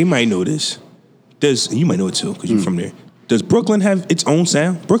switched. Jay might know this. You might know it too because you're from there. Does Brooklyn have its own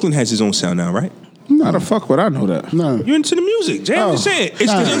sound? Brooklyn has its own sound now, right? No. How the fuck would I know that? No. You're into the music. Jay, I'm just saying.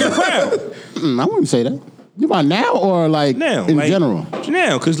 It's the younger crowd. I wouldn't say that. You about now or like now, in like, general?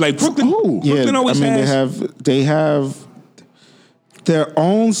 Now, because like Brooklyn always has. They have their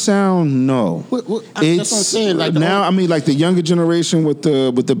own sound. No, that's what I'm saying. Like now, like the younger generation with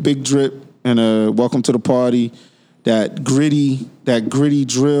the big drip and Welcome to the Party, that gritty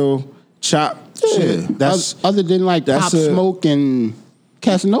drill chop shit. That's other than like Pop Smoke and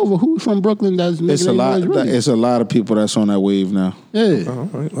Casanova, who's from Brooklyn? It's a lot. It's a lot of people that's on that wave now. Yeah,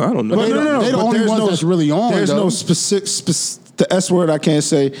 well, I don't know. They're the only ones that's really on. There's no specific. The S word I can't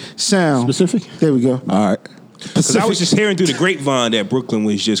say. Sound specific. There we go. All right. Because I was just hearing through the grapevine that Brooklyn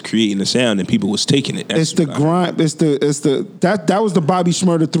was just creating the sound and people was taking it. It's the grind. That was the Bobby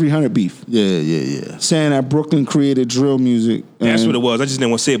Shmurda 300 beef. Yeah. Saying that Brooklyn created drill music. That's what it was. I just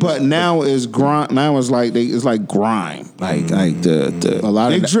didn't want to say it. But now it's grind. Now it's like grime. Like the a lot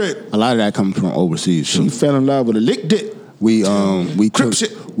big of that, drip. A lot of that comes from overseas. She fell in love with a lick dip. We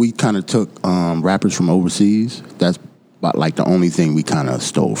kind of took rappers from overseas. That's about like the only thing we kind of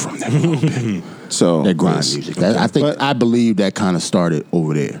stole from them. So that grind music. I believe that kind of started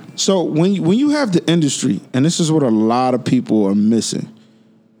over there. So when you have the industry, and this is what a lot of people are missing,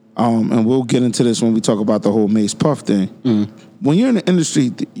 and we'll get into this when we talk about the whole Mace Puff thing. When you're in the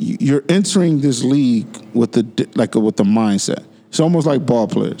industry, you're entering this league with the mindset. It's almost like ball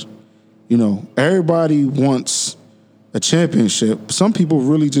players. You know, everybody wants a championship. Some people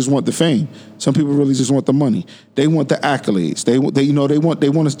really just want the fame. Some people really just want the money. They want the accolades. They want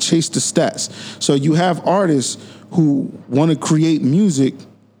to chase the stats. So you have artists who want to create music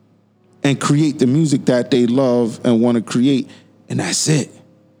and create the music that they love and want to create, and that's it.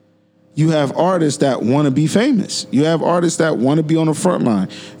 You have artists that want to be famous. You have artists that want to be on the front line.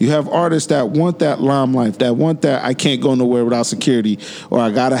 You have artists that want that limelight, that want that I can't go nowhere without security, or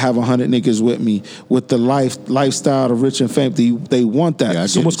I gotta have 100 niggas with me, with the lifestyle, the rich and famous. They want that. Yeah,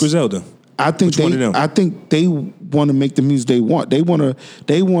 so what's Griselda? I think they want to make the music they want. They want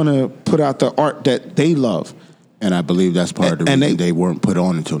to put out the art that they love, and I believe that's part of the reason they weren't put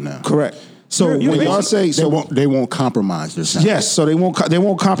on until now. Correct. So when y'all say they won't compromise their sound. Yes, so they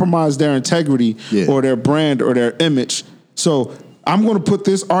won't compromise their integrity or their brand or their image. So I'm going to put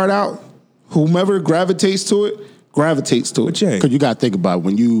this art out. Whomever gravitates to it. Because you got to think about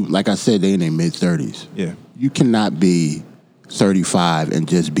when you, like I said, they in their mid-30s. Yeah, you cannot be 35 and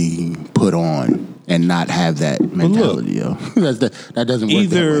just be put on and not have that mentality, yo. That doesn't work.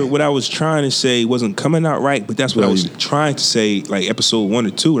 Either what I was trying to say wasn't coming out right, but that's what I was trying to say, like episode 1 or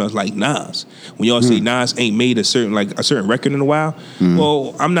 2, and I was like, Nas. When y'all say Nas ain't made a certain record in a while,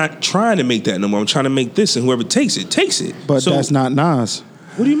 well, I'm not trying to make that no more. I'm trying to make this, and whoever takes it, takes it. But that's not Nas.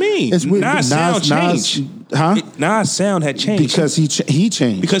 What do you mean? It's weird. Nas sound changed. Nas sound had changed because he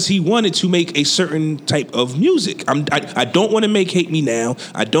changed because he wanted to make a certain type of music. I don't want to make Hate Me Now.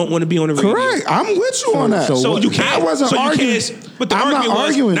 I don't want to be on the radio. Correct. I'm with you on that. So you can't. I wasn't arguing. But the argument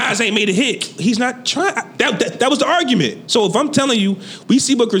was Nas ain't made a hit. He's not trying. That was the argument. So if I'm telling you, we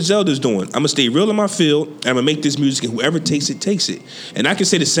see what Griselda's doing. I'm gonna stay real in my field. And I'm gonna make this music, and whoever takes it, takes it. And I can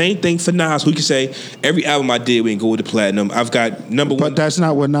say the same thing for Nas. We can say every album I did, we didn't go to platinum. I've got number 1. But that's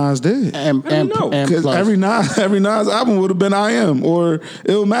not what Nas did. And because every Nas album would have been I Am or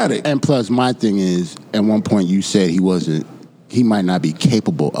Illmatic. And plus, my thing is, at one point you said he might not be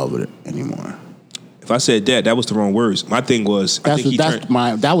capable of it anymore. If I said that was the wrong words. My thing was,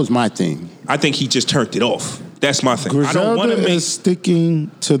 that was my thing. I think he just turned it off. That's my thing. Griselda is sticking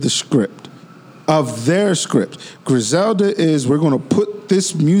to the script of their script. Griselda is, we're going to put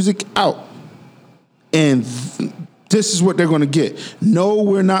this music out, and this is what they're going to get. No,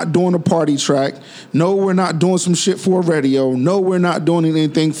 we're not doing a party track. No, we're not doing some shit for a radio. No, we're not doing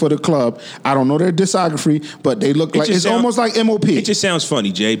anything for the club. I don't know their discography, but they look like it's almost like MOP. It just sounds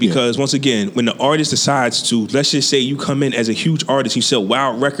funny, Jay, because once again, when the artist decides to, let's just say you come in as a huge artist, you sell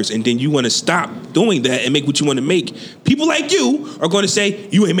wild records, and then you want to stop doing that and make what you want to make, people like you are going to say,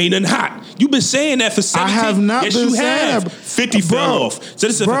 you ain't made nothing hot. You've been saying that for 17 years. I have not been saying that. 50 fell off. So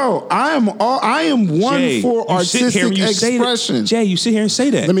this I am one Jay, for artistic expression. Jay, you sit here and say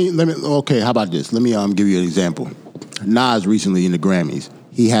that. Let me. Okay, how about this? Let me give you an example. Nas recently in the Grammys,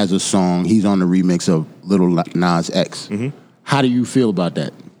 he has a song. He's on the remix of Little Nas X. Mm-hmm. How do you feel about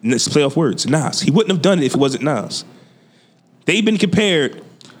that? Let's play off words. Nas. He wouldn't have done it if it wasn't Nas. They've been compared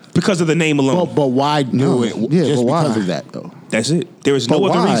because of the name alone. But why do it? Yeah, just because of that, though. That's it. There is no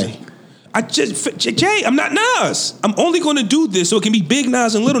other reason. Jay, I'm not Nas. I'm only going to do this so it can be Big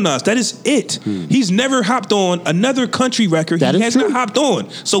Nas and Little Nas. That is it. He's never hopped on another country record. He has not hopped on.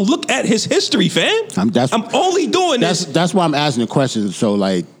 So look at his history, fam. I'm only doing this. That's why I'm asking the question. So,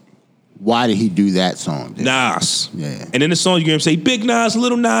 like, Why did he do that song? Nas. Yeah. And in the song, you hear him say, Big Nas,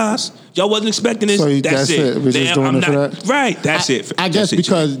 Little Nas. Y'all wasn't expecting this. So that's it. We're just doing it for that? Right. That's it. I guess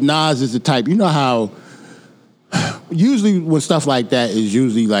because Nas is the type, you know how usually with stuff like that is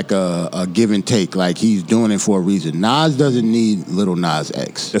usually like a give and take. Like he's doing it for a reason. Nas doesn't need Little Nas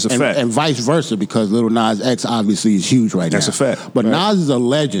X. That's a fact. And vice versa, because Little Nas X obviously is huge right now. That's a fact. But right. Nas is a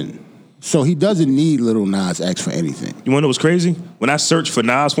legend. So he doesn't need Little Nas X for anything. You want to know what's crazy? When I searched for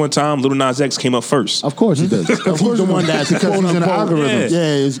Nas one time, Little Nas X came up first. Of course he does. Because he's the one that's because he's in the algorithm.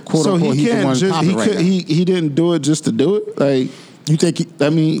 Yeah, it's quote so unquote. He He's the one just popping right now. he didn't do it just to do it. Like you think?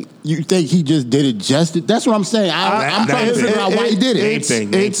 You think he just did it just? That's what I'm saying. I'm trying to figure out why he did it.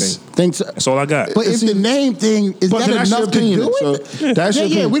 Name thing. That's all I got. But if the name thing is that enough to do it? So that's your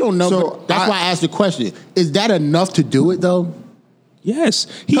opinion. We don't know. So that's why I asked the question. Is that enough to do it though? Yes.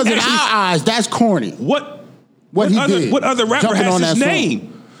 Because in our eyes, that's corny. What he did? What other rapper Jumping has on his that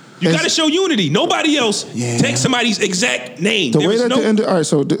name? You got to show unity. Nobody else takes somebody's exact name. All right,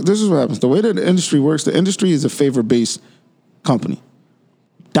 so this is what happens. The way that the industry works, the industry is a favor-based company.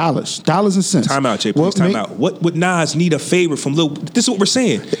 Dollars and cents. Time out, Jay. Please time out. What would Nas need a favor from Lil? This is what we're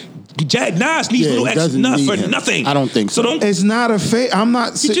saying. Nas needs Lil X for nothing. I don't think so. It's not a favor. I'm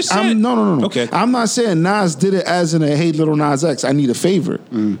not. You just said, no. Okay. I'm not saying Nas did it as in a hey Little Nas X. I need a favor.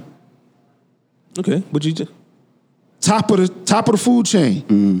 Okay. What'd you do? Top of the food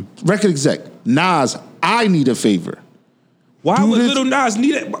chain. Record exec. Nas, I need a favor. Why would Little Nas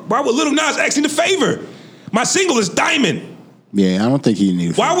need it? Why would Little Nas X need a favor? My single is Diamond. Yeah, I don't think he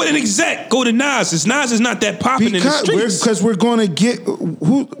needs. Why would an exec go to Nas? Nas is not that popping in the streets. Because we're going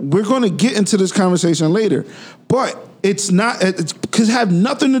to get into this conversation later, but it's not. It's because it have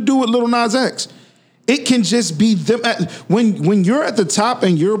nothing to do with Little Nas X. It can just be them. When you're at the top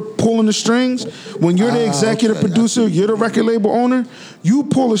and you're pulling the strings, when you're the executive producer, you're the record label owner, you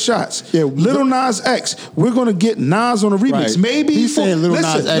pull the shots. Yeah, Little Nas X, we're going to get Nas on a remix. Right. Maybe he's saying Little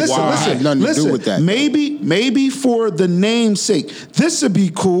Nas X had nothing to do with that. Maybe for the name's sake, this would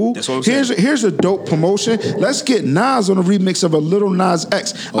be cool. That's what I'm saying. Here's a dope promotion. Let's get Nas on a remix of a Little Nas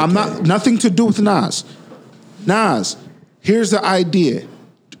X. Okay. I'm not nothing to do with Nas. Nas, here's the idea.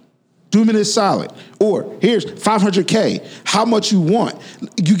 Do me this solid. Or here's $500K. How much you want?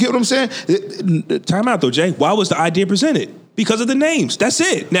 You get what I'm saying? Time out though, Jay. Why was the idea presented? Because of the names. That's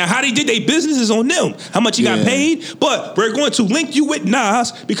it. Now, how they did their business is on them. How much you got paid. But we're going to link you with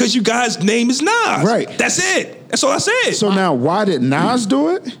Nas because you guys' name is Nas. Right. That's it. That's all I said. So now, why did Nas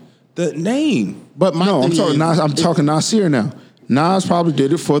do it? The name. But I'm talking Nasir now. Nas probably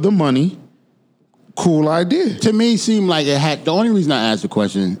did it for the money. Cool idea. To me, it seemed like it had. The only reason I asked the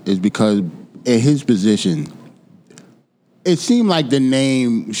question is because in his position, it seemed like the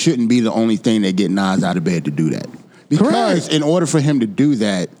name shouldn't be the only thing that get Nas out of bed to do that. Because in order for him to do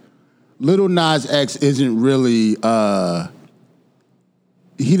that, Little Nas X isn't really.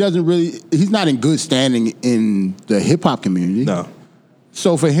 He's not in good standing in the hip hop community. No.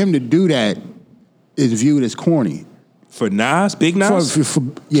 So for him to do that is viewed as corny. For Nas, Big Nas?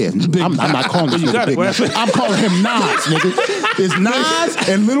 I'm not calling him Big Nas. I'm calling him Nas, nigga. It's Nas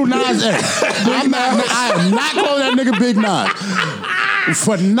and Little Nas X. I am not calling that nigga Big Nas.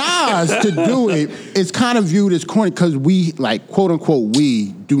 For Nas to do it, it's kind of viewed as corny because we, like, quote unquote,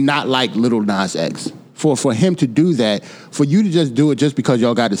 we do not like Little Nas X. For him to do that, for you to just do it just because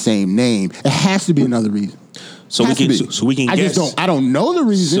y'all got the same name, it has to be another reason. So we can guess. I don't know the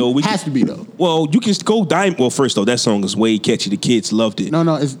reason. So it has to be though. Well, you can go Diamond. Well, first though, that song is way catchy. The kids loved it. No.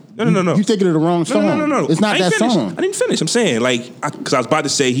 No. You thinking of the wrong song. No. It's not that song. I didn't finish. I'm saying because I was about to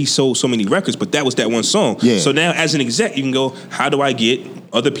say he sold so many records, but that was that one song. Yeah. So now as an exec, you can go, how do I get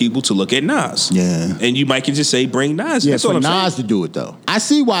other people to look at Nas? Yeah. And you might can just say bring Nas. Yeah, That's for all I'm Nas saying. to do it though. I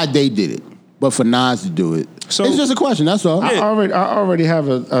see why they did it, but for Nas to do it, so it's just a question. That's all. I already have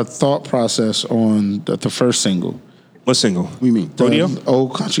a thought process on the first single. What single? What do you mean? Rodeo?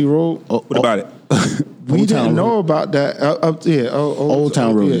 Old Country Road. What about it? We didn't know about that. Old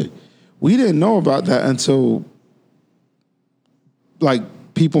Town Road. Yeah. We didn't know about that until like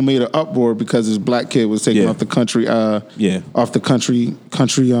people made an uproar because this black kid was taken off the country. Off the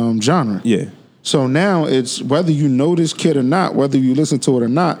country genre. Yeah. So now it's whether you know this kid or not, whether you listen to it or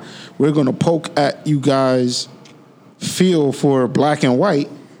not, we're gonna poke at you guys' feel for black and white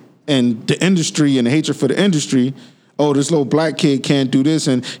and the industry and the hatred for the industry. Oh, this little black kid can't do this,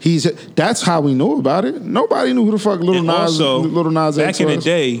 and that's how we know about it. Nobody knew who the fuck Little Nas X back in the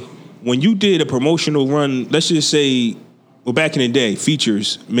day, when you did a promotional run, let's just say, well, back in the day,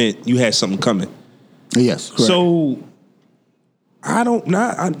 features meant you had something coming. Yes, correct. So I don't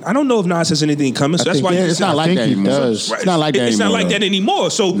know if Nas has anything coming. So that's why it's not like that anymore. It's not like that anymore. It's not like that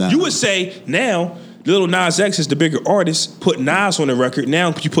anymore. So you would say now, Lil Nas X is the bigger artist. Put Nas on the record.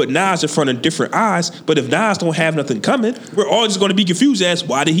 Now you put Nas in front of different eyes. But if Nas don't have nothing coming, we're all just going to be confused as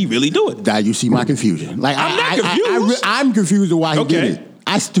why did he really do it? That you see my confusion. Like I'm not confused. I'm confused with why he did it.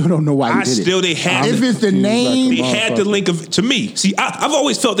 I still don't know why he did it. They had. If it's the name, they had to link. To me, see, I've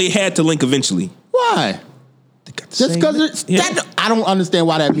always felt they had to link eventually. Why? Just because I don't understand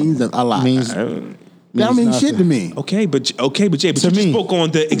why that means a lot. That don't mean shit to me. Okay, but Jay, but you just spoke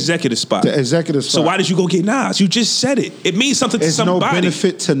on the executive spot. The executive spot. So why did you go get Nas? You just said it. It means something to somebody. There's no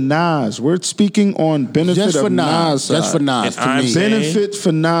benefit to Nas. We're speaking on benefit just for of Nas side. Just for Nas. To me. Benefit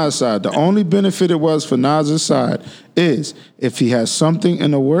for Nas side. The only benefit it was for Nas' side is if he has something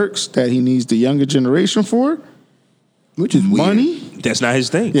in the works that he needs the younger generation for, which is money. Weird. That's not his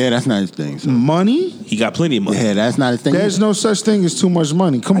thing. Yeah, that's not his thing. So. Money. He got plenty of money. Yeah, that's not his thing. There's no such thing as too much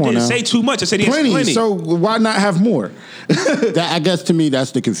money. Come on now. I didn't say too much. I said he has plenty. So why not have more? I guess to me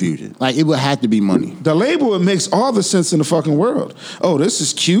that's the confusion. Like it would have to be money. The label, it makes all the sense in the fucking world. Oh, this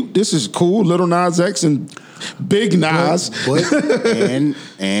is cute. This is cool. Little Nas X and Big Nas.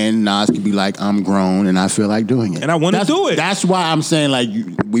 And Nas could be like, I'm grown and I feel like doing it. And I want to do it. That's why I'm saying like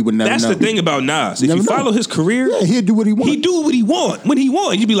we would never know. That's the thing about Nas. If you follow his career, he'll do what he wants. He do what he want when he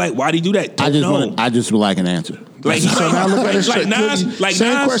want. You'd be like, why did he do that? I just would like an answer. Like, so now look at his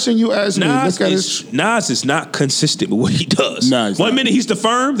same question you asked me. Nas is not consistent with what he does. No, one minute he's the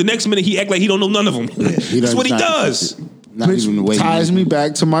firm, the next minute he act like he don't know none of them. That's what he does. Which ties me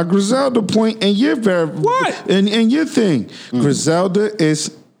back to my Griselda point and your and your thing. Griselda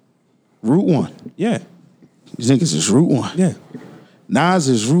is Route 1. Yeah. You think it's just Route 1? Yeah. Nas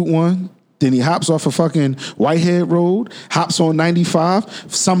is Route 1. Then he hops off a fucking Whitehead Road, hops on 95,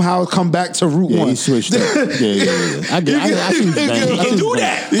 somehow come back to Route 1. He switched up. I see what you're saying. He can do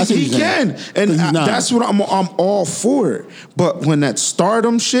that. He can. And that's what I'm all for it. But when that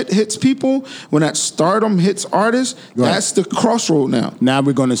stardom shit hits people, when that stardom hits artists, that's the crossroad now. Now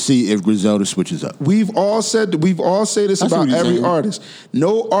we're going to see if Griselda switches up. We've all say this about every artist.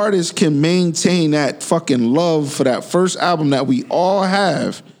 No artist can maintain that fucking love for that first album that we all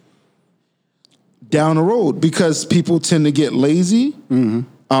have down the road because people tend to get lazy.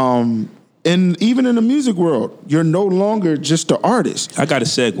 Mm-hmm. And even in the music world, you're no longer just an artist. I got a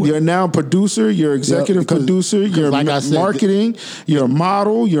segue. You're now a producer, you're executive producer, you're marketing, you're a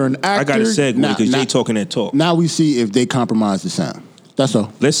model, you're an actor. I got a segue because Jay talking that talk. Now we see if they compromise the sound. That's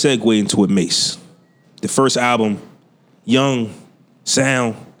all. Let's segue into it, Mace. The first album, Young,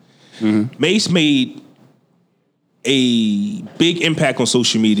 Sound. Mm-hmm. Mace made a big impact on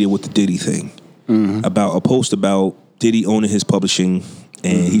social media with the Diddy thing. Mm-hmm. About a post about Diddy owning his publishing,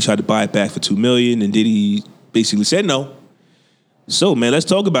 and he tried to buy it back for $2 million, and Diddy basically said no. So, man, let's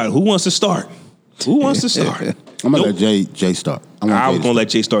talk about it. Who wants to start? Who wants to start? I'm gonna let Jay start. I was gonna let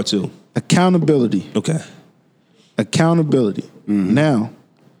Jay start too. Accountability. Okay. Accountability. Mm-hmm. Now,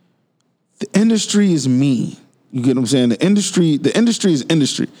 the industry is mean. You get what I'm saying? The industry is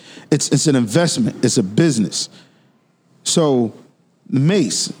industry. It's an investment. It's a business. So,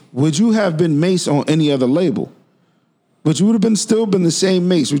 Mace, would you have been Mace on any other label? Would you would have still been the same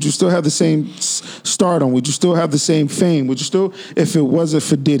Mace? Would you still have the same stardom? Would you still have the same fame? Would you still, if it wasn't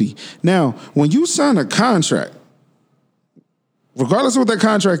for Diddy? Now, when you sign a contract, regardless of what that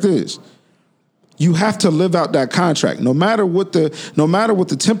contract is, you have to live out that contract. No matter what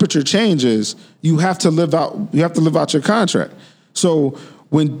the temperature change is, you have to live out your contract. So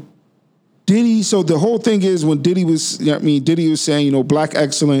when Diddy, so the whole thing is when Diddy was saying, black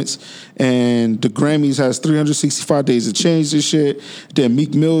excellence and the Grammys has 365 days to change this shit. Then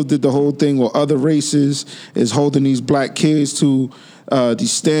Meek Mill did the whole thing where other races is holding these black kids to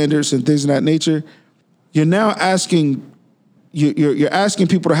these standards and things of that nature. You're now asking, you're asking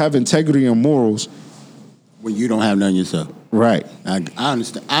people to have integrity and morals. When you don't have none yourself. Right. I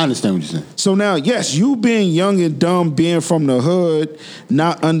understand what you're saying. So now, yes, you being young and dumb, being from the hood,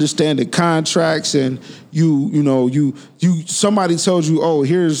 not understanding contracts, and you somebody told you, oh,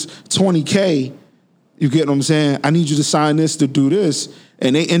 here's $20K. You get what I'm saying? I need you to sign this to do this.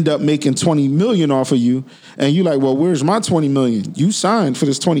 And they end up making $20 million off of you. And you're like, well, where's my $20 million? You signed for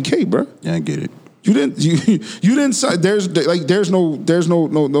this $20K, bro. Yeah, I get it. You didn't sign. There's no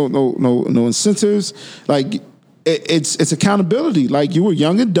incentives. Like it's accountability. Like you were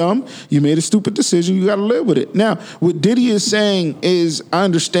young and dumb. You made a stupid decision. You got to live with it. Now, what Diddy is saying is, I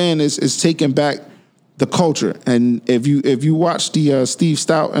understand is taking back the culture. And if you watch the Steve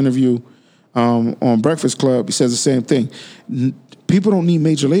Stout interview on Breakfast Club, he says the same thing. People don't need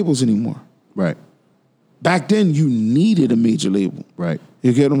major labels anymore. Right. Back then, you needed a major label. Right.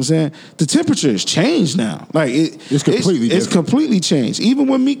 You get what I'm saying? The temperature has changed now. Like it's completely different. It's completely changed. Even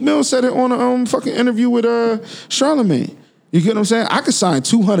when Meek Mill said it on a fucking interview with Charlamagne. You get what I'm saying? I could sign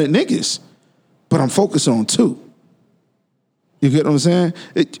 200 niggas, but I'm focused on 2. You get what I'm saying?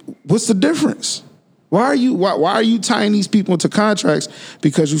 What's the difference? Why are you tying these people into contracts?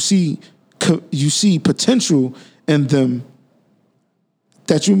 Because you see potential in them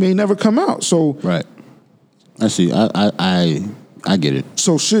that you may never come out. So right. I see. I get it.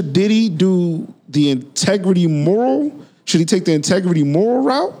 So should Diddy do the integrity moral? Should he take the integrity moral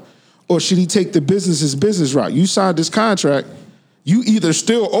route, or should he take the business is business route? You signed this contract. You either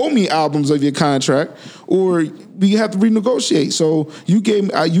still owe me albums of your contract, or we have to renegotiate. So you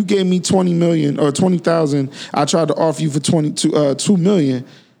gave me 20 million or 20,000. I tried to offer you for 2 million.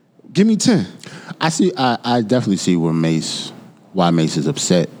 Give me 10. I see. I definitely see why Mace is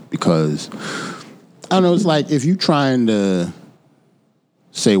upset, because I don't know. It's like if you trying to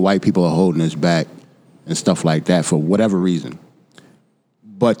say white people are holding us back and stuff like that for whatever reason,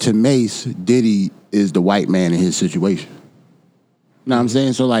 but to Mace, Diddy is the white man in his situation. You know what I'm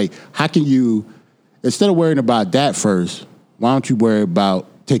saying? So, like, how can you, instead of worrying about that first, why don't you worry about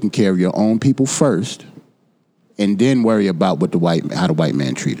taking care of your own people first, and then worry about how the white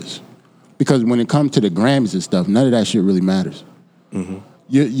man treat us? Because when it comes to the Grammys and stuff, none of that shit really matters. Mm-hmm.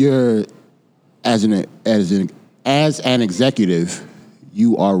 You're as an executive,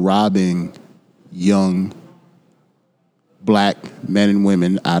 you are robbing young black men and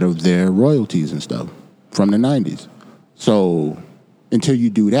women out of their royalties and stuff from the 90s. So until you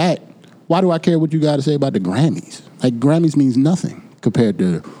do that, why do I care what you got to say about the Grammys? Like, Grammys means nothing compared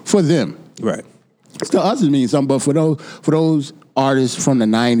to, for them. Right. To us it means something, but for those artists from the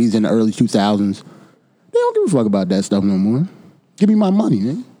 90s and the early 2000s, they don't give a fuck about that stuff no more. Give me my money,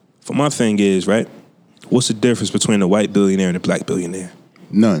 man. For my thing is, right, what's the difference between a white billionaire and a black billionaire?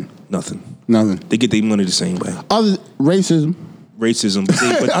 None. Nothing. They get their money the same way. Other racism.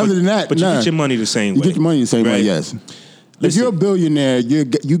 But other than that, but you get your money the same way. You get your money the same way, right? yes. Listen, if you're a billionaire,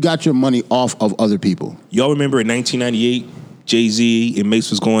 you got your money off of other people. Y'all remember in 1998, Jay-Z and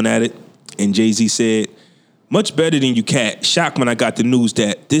Mace was going at it, and Jay-Z said, "Much better than you, cat. Shocked when I got the news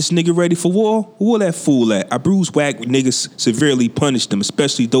that this nigga ready for war? Who that fool at? I bruise whack with niggas, severely punish them,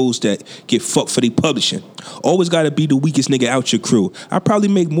 especially those that get fucked for their publishing. Always gotta be the weakest nigga out your crew. I probably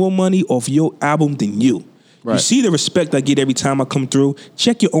make more money off your album than you." Right. You see the respect I get every time I come through?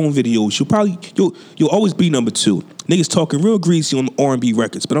 Check your own videos. You'll always be number 2. Niggas talking real greasy on R&B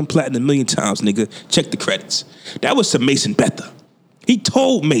records, but I'm platinum 1,000,000 times, nigga. Check the credits. That was to Mason Betha. He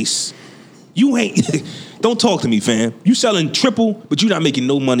told Mace, you ain't... Don't talk to me, fam. You selling triple, but you not making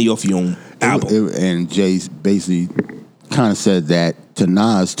no money off your own album. And Jay basically kind of said that to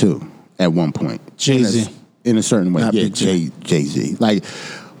Nas, too, at one point. Jay-Z. In a certain way. Not yeah, Jay-Z. Like...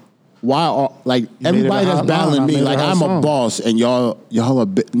 Why are, like, everybody that's battling me, like, I'm a boss and y'all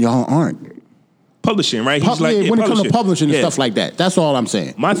aren't. Publishing, right? He's when it comes to publishing and stuff like that. That's all I'm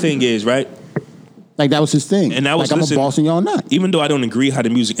saying. My thing is, right? Like, that was his thing. And I was I'm a boss and y'all not. Even though I don't agree how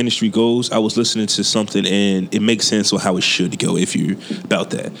the music industry goes, I was listening to something and it makes sense on how it should go if you're about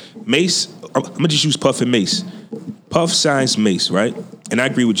that. Mace, I'm going to just use Puff and Mace. Puff signs Mace, right? And I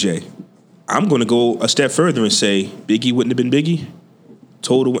agree with Jay. I'm going to go a step further and say Biggie wouldn't have been Biggie.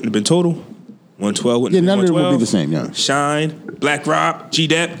 Total wouldn't have been Total. 112 wouldn't have been 112. None of it would be the same, yeah. Shine, Black Rob,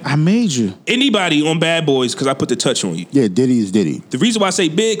 G-Dep. I made you. Anybody on Bad Boys, because I put the touch on you. Yeah, Diddy is Diddy. The reason why I say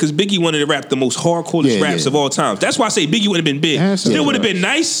big, because Biggie wanted to rap the most hardcore raps of all time. That's why I say Biggie would have been big. Still would have been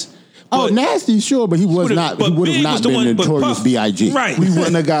nice. Oh, nasty, sure, but he would have not been Notorious B.I.G. Right. We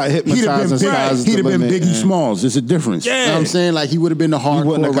wouldn't have got hypnotized. He'd have been Biggie Smalls. There's a difference. Yeah. You know what I'm saying? Like, he would have been the hardcore rapper. We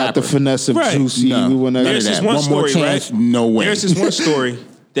wouldn't have got the finesse of Juicy. No. We wouldn't have There's this one story, right? No way. There's this one story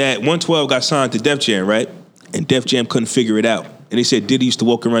that 112 got signed to Def Jam, right? And Def Jam couldn't figure it out. And they said Diddy used to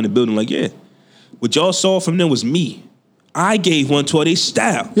walk around the building like, yeah. What y'all saw from them was me. I gave 112 their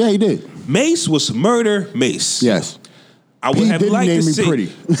style. Yeah, he did. Mace was Murder Mace. Yes. I would have liked to see.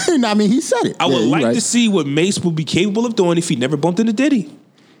 Pretty. I mean, he said it. I would like to see what Mace would be capable of doing if he never bumped into Diddy.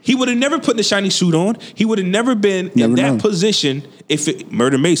 He would have never put the shiny suit on. He would have never been in that position if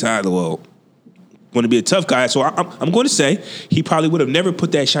Murder Mace, well, going to be a tough guy. So I'm going to say he probably would have never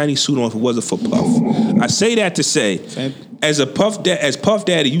put that shiny suit on if it wasn't for Puff. I say that to say, as Puff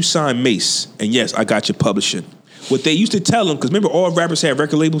Daddy, you signed Mace, and yes, I got your publishing. What they used to tell him, because remember all rappers had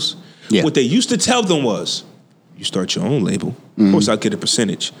record labels? Yeah. What they used to tell them was, you start your own label. Mm-hmm. Of course, I'll get a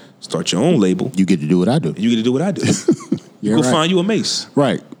percentage. Start your own label. You get to do what I do. You get to do what I do. You go find you a Mace.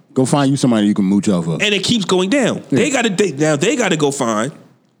 Right. Go find you somebody you can mooch off of. And it keeps going down. Yeah. They got to go find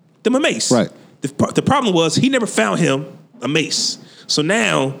them a Mace. Right. The problem was he never found him a Mace. So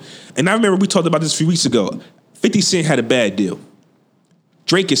now, and I remember we talked about this a few weeks ago. 50 Cent had a bad deal.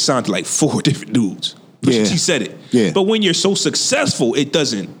 Drake is signed to like 4 different dudes. He said it. Yeah. But when you're so successful, it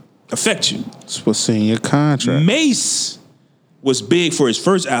doesn't affect you. It's what's in your contract. Mace was big for his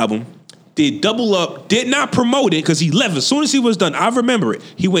first album. Did Double Up, did not promote it because he left. As soon as he was done, I remember it.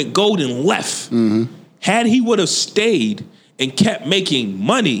 He went gold and left. Mm-hmm. Had he would have stayed and kept making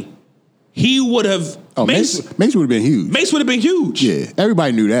money, he would have. Mace would have been huge. Mace would have been huge. Yeah,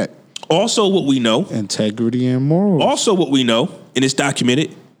 everybody knew that. Also, what we know. Integrity and morals. Also, what we know, and it's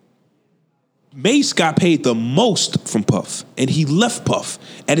documented, Mace got paid the most from Puff, and he left Puff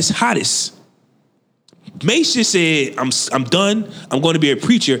at his hottest. Mace just said, I'm done. I'm going to be a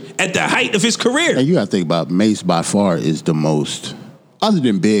preacher at the height of his career. And you got to think about Mace by far is the most, other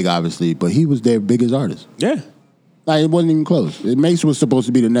than Big, obviously, but he was their biggest artist. Yeah. Like, it wasn't even close. Mace was supposed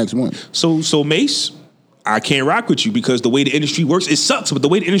to be the next one. So Mace, I can't rock with you because the way the industry works, it sucks, but the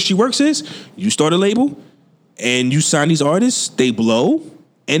way the industry works is you start a label and you sign these artists, they blow,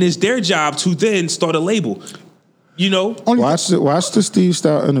 and it's their job to then start a label. You know, watch the Steve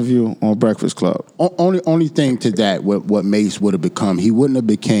Stoute interview on Breakfast Club. Only thing to that, what Mace would have become, he wouldn't have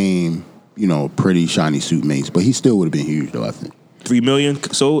became, pretty shiny suit Mace, but he still would have been huge though, I think. 3 million.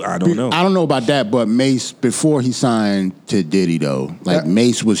 So I don't know. I don't know about that, but Mace, before he signed to Diddy though,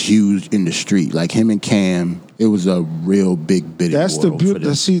 Mace was huge in the street. Like him and Cam, it was a real big bidding. That's the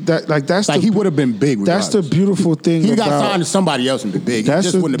beautiful. See that he would have been big. Regardless. That's the beautiful thing. He got signed to somebody else and be big.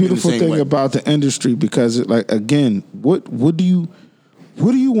 That's the beautiful thing about the industry because, again, what do you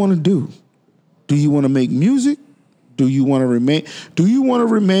want to do? Do you want to make music? Do you want to remain? Do you want to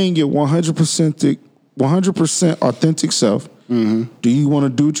remain your 100% authentic self? Mm-hmm. Do you want to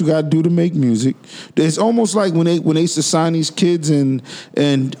do what you got to do to make music? It's almost like when they used to sign these kids and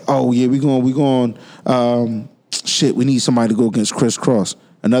oh yeah, we going shit. We need somebody to go against Chris Cross,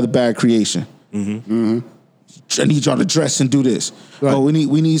 another bad creation. Mm-hmm. I need y'all to dress and do this. Right. Oh, we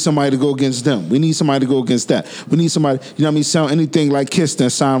need somebody to go against them. We need somebody to go against that. We need somebody, sound anything like Kiss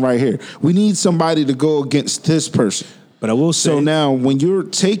that sound right here. We need somebody to go against this person. But I will say, so now when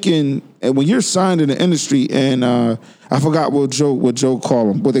you're signed in the industry, and I forgot what Joe call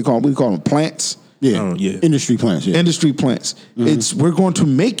them. What they call them? We call them plants. Yeah, industry plants. Yeah. Industry plants. Mm-hmm. We're going to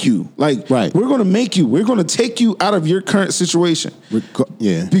make you right. We're going to make you. We're going to take you out of your current situation.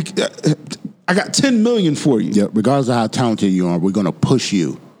 I got 10 million for you. Yeah, regardless of how talented you are, we're going to push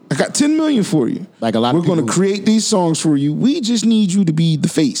you. I got 10 million for you. Like a lot of people. We're going to create these songs for you. We just need you to be the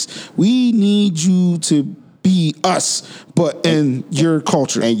face. We need you to be us, but in your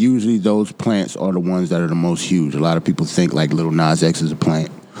culture. And usually those plants are the ones that are the most huge. A lot of people think like Lil Nas X is a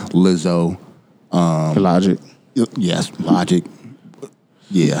plant. Lizzo. Logic. Yes, Logic.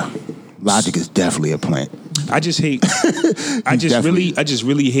 Yeah. Logic is definitely a plant. I just hate I just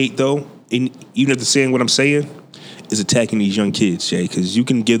really hate though, and even after saying what I'm saying, is attacking these young kids, Jay, because you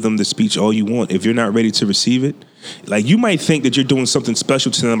can give them the speech all you want. If you're not ready to receive it, like you might think that you're doing something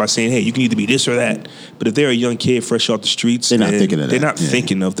special to them by saying, hey, you can either be this or that. But if they're a young kid fresh off the streets, they're not thinking of that. They're not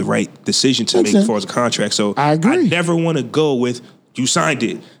thinking of the right decision to make as far as a contract. So I agree. I never want to go with, you signed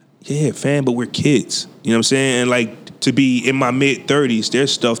it. Yeah, fam, but we're kids. You know what I'm saying? And like, to be in my mid-30s,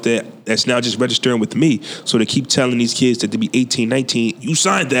 there's stuff that's now just registering with me. So to keep telling these kids that to be 18, 19, you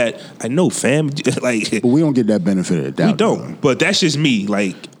signed that. I know, fam. Like, but we don't get that benefit of the doubt. We don't. But that's just me.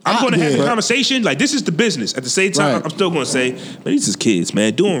 Like, I'm going to have a conversation. Like, this is the business. At the same time, I'm still going to say, man, these is kids,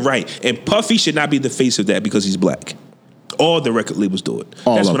 man, doing right. And Puffy should not be the face of that because he's black. All the record labels do it.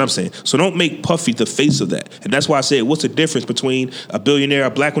 That's what I'm saying. So don't make Puffy the face of that. And that's why I said, what's the difference between a billionaire,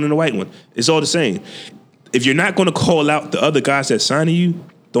 a black one, and a white one? It's all the same. If you're not going to call out the other guys that signing you,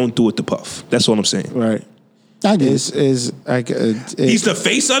 don't do it to Puff. That's all I'm saying. Right. He's the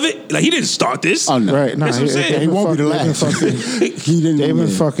face of it. Like, he didn't start this. Oh no. Right. No, that's what I'm saying. He won't be the last. They've been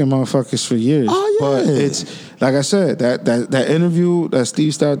fucking motherfuckers for years. Oh yeah. But it's like I said, that interview that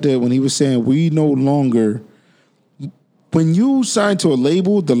Steve Stoute did when he was saying we no longer. When you signed to a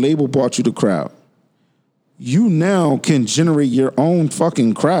label, the label bought you the crowd. You now can generate your own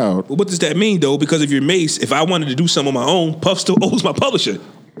fucking crowd. Well, what does that mean, though? Because if you're Mace, if I wanted to do something on my own, Puff still owes my publisher.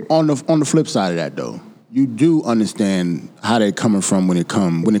 On the flip side of that, though, you do understand how they're coming from when it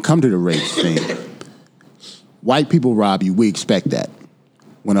come to the race thing. White people rob you. We expect that.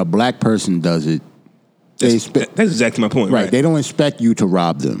 When a black person does it, that's exactly my point. Right. They don't expect you to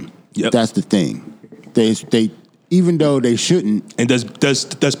rob them. Yep. That's the thing. They even though they shouldn't. And does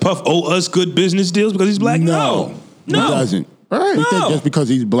Puff owe us good business deals because he's black? No. He doesn't. Right. He thinks just because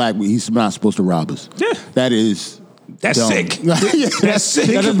he's black, he's not supposed to rob us. Yeah. That is That's sick. That's sick.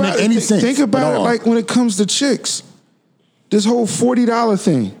 That doesn't make any sense. Think about it like when it comes to chicks. This whole $40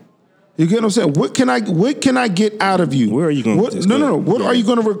 thing. You get what I'm saying? What can I get out of you? Where are you going with this? No. What are you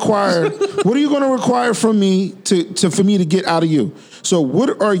going to require? What are you going to require from me for me to get out of you? So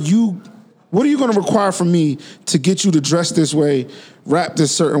what are you going to require from me to get you to dress this way, rap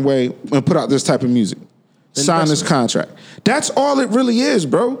this certain way, and put out this type of music? Sign this contract. That's all it really is,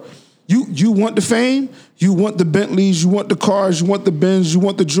 bro. You want the fame, you want the Bentleys, you want the cars, you want the Benz, you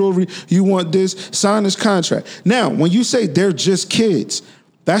want the jewelry, you want this, sign this contract. Now, when you say they're just kids,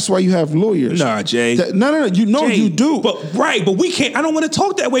 that's why you have lawyers. Nah, Jay. No. You know Jay, you do. But we can't. I don't want to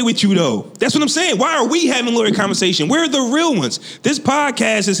talk that way with you, though. That's what I'm saying. Why are we having lawyer conversation? We're the real ones. This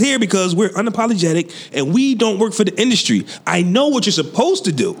podcast is here because we're unapologetic and we don't work for the industry. I know what you're supposed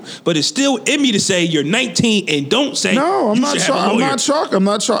to do, but it's still in me to say you're 19 and don't say no. I'm not chalking. I'm not chalking. I'm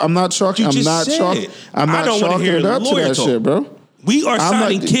not chalking it up to that shit, bro. We are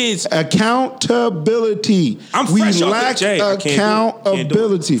signing kids. Accountability. We lack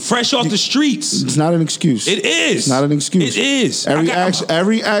accountability. Fresh off the streets. It's not an excuse. It is. It's not an excuse. It is.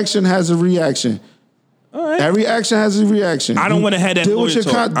 Every action has a reaction. All right. Every action has a reaction. I don't want to have that. Deal with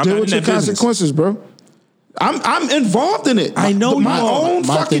your consequences, bro. I'm involved in it. I know my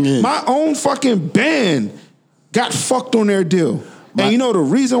own fucking band got fucked on their deal. And you know the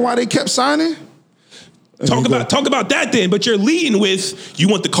reason why they kept signing? Talk about that then, but you're leading with you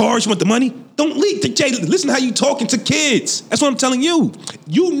want the cars, you want the money. Don't lead. Jay, listen to how you talking to kids. That's what I'm telling you.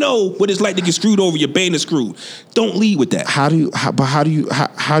 You know what it's like to get screwed over. Your band is screwed. Don't lead with that. How do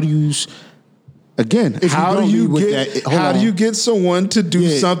you get someone to do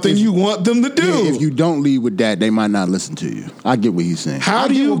something you want them to do? Yeah, if you don't lead with that, they might not listen to you. I get what he's saying. How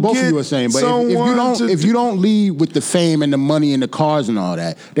do you both of you are saying? But if you don't lead with the fame and the money and the cars and all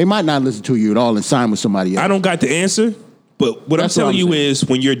that, they might not listen to you at all and sign with somebody else. I don't got the answer, but what I'm telling you is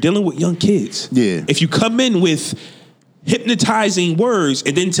when you're dealing with young kids, if you come in with hypnotizing words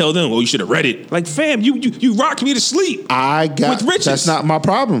and then tell them, "Oh, you should have read it." Like, fam, you rock me to sleep. With riches. That's not my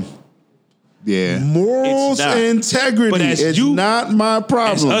problem. Yeah, morals, integrity. But it's not my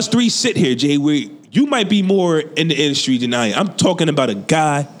problem. As us three sit here, Jay, you might be more in the industry than I am. I'm talking about a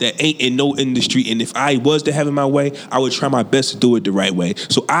guy that ain't in no industry, and if I was to have it my way, I would try my best to do it the right way.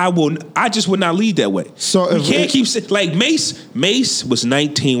 So I just would not lead that way. So we can't keep like Mace was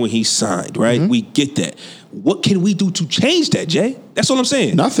 19 when he signed, right? Mm-hmm. We get that. What can we do to change that, Jay? That's all I'm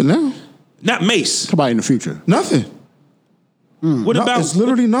saying. Nothing now. Not Mace. How about in the future? Nothing. What about? It's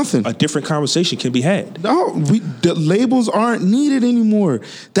literally nothing. A different conversation can be had. No, the labels aren't needed anymore.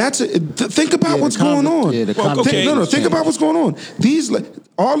 Think about what's going on. Yeah, think about what's going on.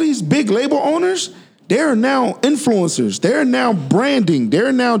 All these big label owners, they're now influencers. They're now branding.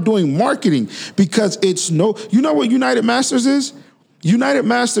 They're now doing marketing because you know what United Masters is? United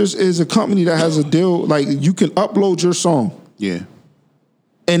Masters is a company that has a deal like you can upload your song. Yeah.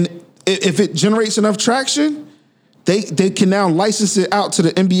 And if it generates enough traction, They can now license it out to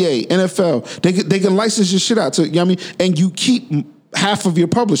the NBA, NFL. They can license your shit out to, you know what I mean? And you keep half of your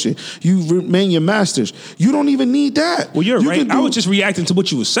publishing. You remain your masters. You don't even need that. Well, you're right. I was just reacting to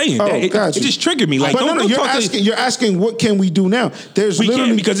what you were saying. It just triggered me. Like, you're asking what can we do now? There's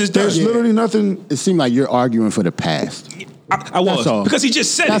literally nothing. It seemed like you're arguing for the past. I was because he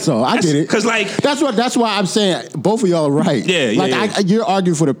just said that's all. I get it. Because that's why I'm saying both of y'all are right. Yeah. You're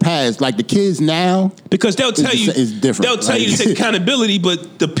arguing for the past. Like the kids now, because they'll tell you it's different. They'll tell you to take accountability,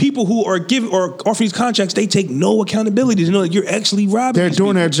 but the people who are giving or offering these contracts, they take no accountability to know that you're actually robbing. They're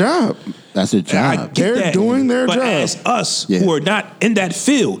doing their job. That's their job. They're doing their job. But as us who are not in that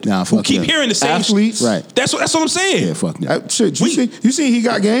field, who keep hearing the same athletes, right? That's what I'm saying. Yeah, fuck that. You see, he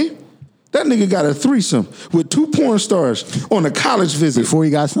got game. That nigga got a threesome with 2 porn stars on a college visit. Before he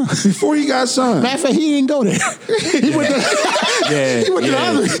got signed. Matter of fact, he didn't go there. He went to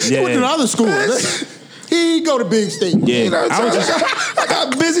the other school. He didn't go to Big State. Yeah. You know, I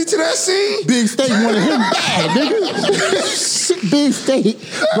got busy to that scene. Big State wanted him bad, nigga. Big State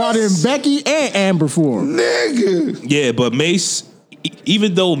brought in Becky and Amber for him. Nigga. Yeah, but Mace,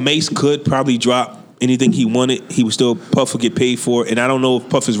 even though Mace could probably drop anything he wanted, he would still Puff would get paid for it. And I don't know if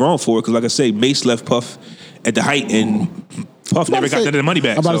Puff is wrong for it because, like I say, Mace left Puff at the height, and Puff never got that money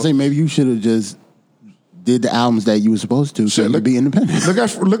back. I'm about to say maybe you should have just did the albums that you were supposed to so you could be independent.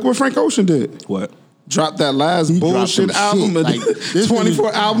 Look what Frank Ocean did. What? Dropped that last bullshit album. Like,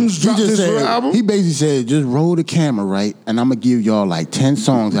 24 albums. Dropped this real album. He basically said, just roll the camera, right? And I'm going to give y'all like 10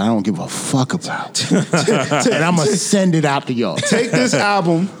 songs that I don't give a fuck about. And I'm going to send it out to y'all. Take this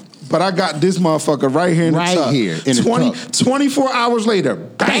album. But I got this motherfucker right here in the truck. Right here in the truck. 24 hours later,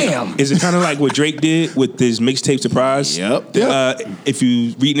 bang. Bam. Is it kind of like what Drake did with his mixtape Surprise? Yep. If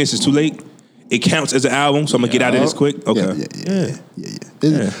you reading this, it's too late. It counts as an album, so I'm gonna get out of this quick. Okay.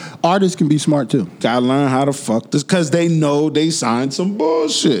 Yeah. Artists can be smart too. Gotta learn how to fuck this because they know they signed some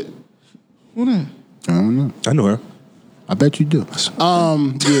bullshit. What that? I don't know. I know her. I bet you do.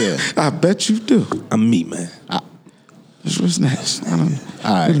 Yeah. I bet you do. I'm me, man. What's next? I don't.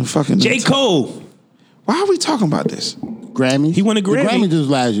 All right. Fucking J. Cole. Why are we talking about this? Grammy. He won a Grammy. The Grammy just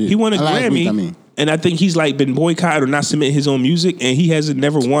last year. He won a Last Grammy. week, I mean. And I think he's like been boycotted or not submitting his own music, and he hasn't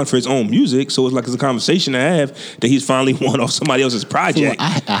never won for his own music. So it's like it's a conversation to have that he's finally won off somebody else's project.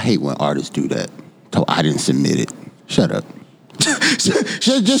 I hate when artists do that. So I didn't submit it. Shut up.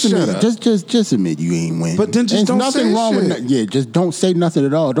 Just admit you ain't win. But then just don't nothing say wrong shit. with that. Yeah, just don't say nothing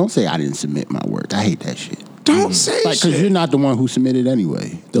at all. Don't say I didn't submit my work. I hate that shit. Don't say Like, shit. because you're not the one who submitted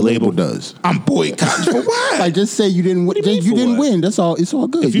anyway. The label does. I'm boycotting for what? Like, just say you didn't win. What do you mean You for didn't what? win. That's all. It's all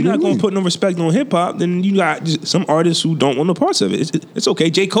good. If you're You not didn't going win. to put no respect on hip hop, then you got just some artists who don't want no parts of it. It's okay.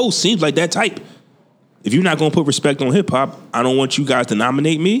 J. Cole seems like that type. If you're not going to put respect on hip hop, I don't want you guys to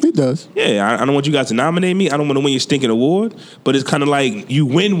nominate me. He does. Yeah, I don't want you guys to nominate me. I don't want to win your stinking award. But it's kind of like you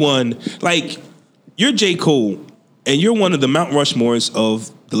win one. Like, you're J. Cole, and you're one of the Mount Rushmores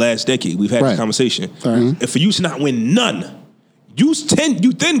of the last decade. We've had this conversation. And for you to not win none, you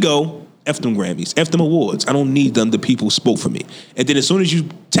then go, F them Grammys, F them awards. I don't need them. The people spoke for me. And then as soon as you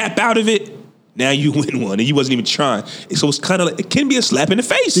tap out of it, now you win one, and you wasn't even trying. So it's kind of like, it can be a slap in the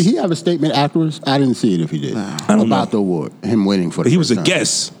face. Did he have a statement afterwards? I didn't see it if he did. I don't About know. the award. Him winning for the But he first was a time.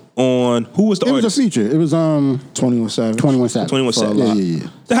 guest on, who was the It artist? was a feature. It was 21 Savage. 21 Savage. 21 Savage. Yeah.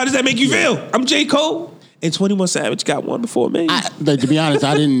 So how does that make you feel? I'm J. Cole, and 21 Savage got one before me. Like, to be honest,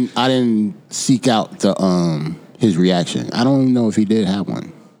 I didn't seek out the his reaction. I don't even know if he did have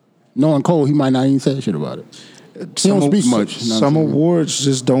one. Knowing Cole, he might not even say shit about it. He don't speak much. You know what Some I'm saying? awards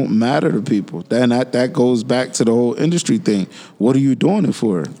just don't matter to people. Then that goes back to the whole industry thing. What are you doing it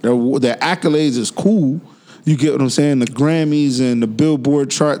for? The accolades is cool. You get what I'm saying? The Grammys and the Billboard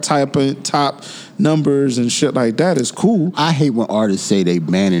chart top numbers and shit like that is cool. I hate when artists say they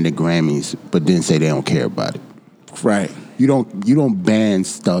banning the Grammys, but then say they don't care about it. Right. You don't ban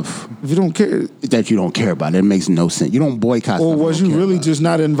stuff If you don't care, that you don't care about. It makes no sense. You don't boycott. or stuff was you you don't care really about. just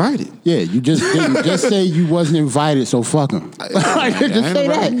not invited? Yeah, you just didn't. Just say you wasn't invited, so fuck them. Like, just say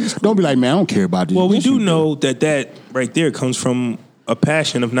that. Don't be like, man, I don't care about this. Well, we Yes, do you know that right there comes from a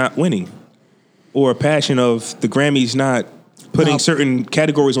passion of not winning, or a passion of the Grammys not putting certain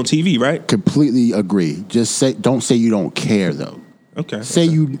categories on TV, right? Completely agree. Just say, don't say you don't care though. Okay. Say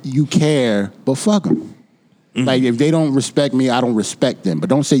you care, but fuck them. Mm-hmm. Like, if they don't respect me, I don't respect them. But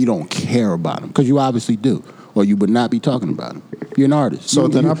don't say you don't care about them, because you obviously do, or you would not be talking about them. You're an artist. So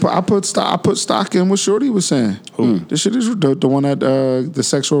then I put stock in what Shorty was saying. This shit is the one that the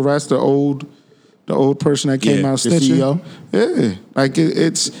sexual harassed the old person that came out the snitching. CEO? Yeah,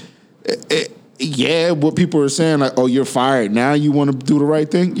 like yeah. What people are saying, like, oh, you're fired now. You want to do the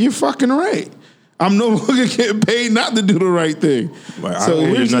right thing? You're fucking right. I'm no longer getting paid not to do the right thing. Right, I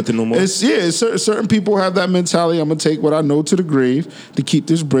don't hear nothing no more. Certain people have that mentality. I'm gonna take what I know to the grave to keep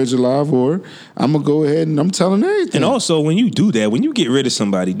this bridge alive, or I'm gonna go ahead and I'm telling everything. And also, when you do that, when you get rid of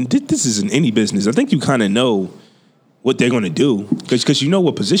somebody, this isn't any business. I think you kind of know what they're going to do because you know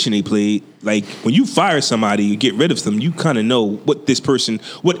what position they played. Like, when you fire somebody, you get rid of them, you kind of know what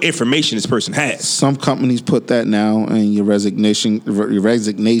information this person has. Some companies put that now in your resignation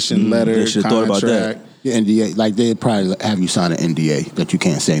letter, They should have thought about that. Your NDA, like, they'd probably have you sign an NDA that you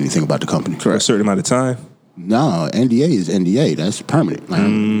can't say anything about the company. For a certain amount of time. No, NDA is NDA. That's permanent. Like,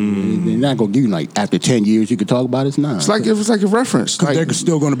 they're not gonna give you, like, after 10 years you could talk about it. It's not. It's like a reference. Like, they're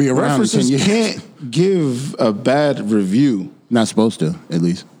still gonna be around in 10 references years. can't give a bad review. Not supposed to, at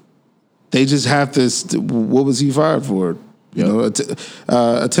least. They just have to. What was he fired for? You know,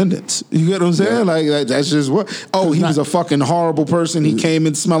 attendance. You get what I'm saying? Like that's just what. Oh, he was a fucking horrible person. He came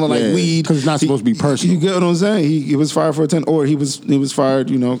in smelling like weed. Because it's not supposed to be personal. You get what I'm saying? He was fired for attendance, or he was fired.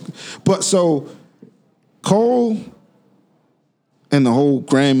 You know, but so Cole and the whole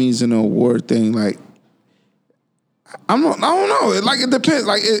Grammys and the award thing, like. I don't know. It depends.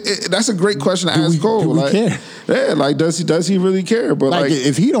 Like, that's a great question to ask Cole. Do we like, care? Yeah, like does he really care? But Like,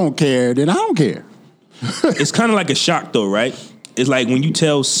 if he don't care, then I don't care. It's kind of like a shock, though, right? It's like when you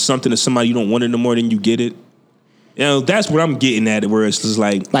tell something to somebody you don't want it no more than you get it. You know, that's what I'm getting at. Where it's just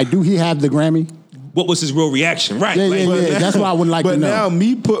like, do he have the Grammy? what was his real reaction? Right? Yeah, like, yeah. That's what I would like to know. But now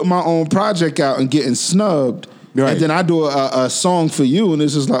me putting my own project out and getting snubbed and then I do a song for you, and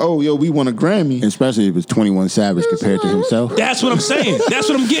it's just like, oh, yo, we won a Grammy. Especially if it's 21 Savage compared to himself. That's what I'm saying. That's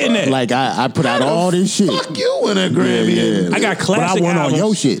what I'm getting at. Like I put out all this shit. Fuck you win a Grammy. I got classic but I won albums. on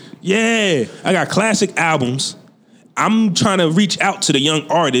your shit. Yeah, I got classic albums. I'm trying to reach out to the young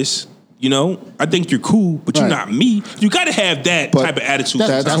artists. You know, I think you're cool, but you're not me. You got to have that type of attitude.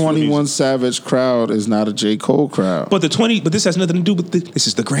 That 21 Savage crowd is not a J. Cole crowd. But this has nothing to do with this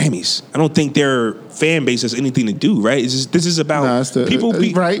is the Grammys. I don't think their fan base has anything to do, right? This is about people,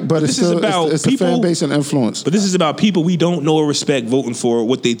 right? But it's still about it's people, the fan base and influence. But this is about people we don't know or respect voting for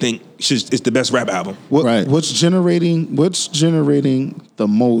what they think is the best rap album. What's generating the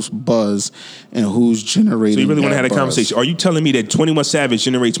most buzz, and who's generating? So you really want to have a buzz? conversation? Are you telling me that 21 Savage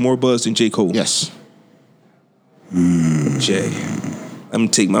generates more buzz than J. Cole? Yes. Jay, I'm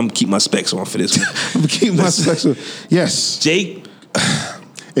gonna keep my specs on for this one. I'm gonna keep my specs on. Yes. Jake.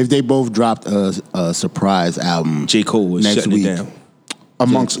 If they both dropped a surprise album, J. Cole was next shutting week, it down.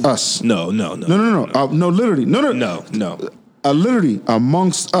 Amongst us. No. Literally. Literally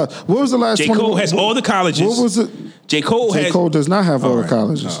amongst us. What was the last J. Cole has all the colleges. What was it? J. Cole does not have all the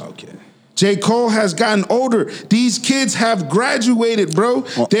colleges. Oh, okay. J. Cole has gotten older. These kids have graduated, bro.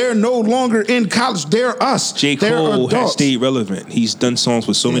 They're no longer in college. They're us. J. Cole has stayed relevant. He's done songs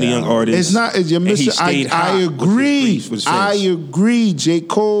with so many young artists. It's not. You're missing. I agree. I agree. J.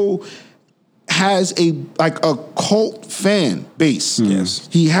 Cole has a cult fan base. Yes.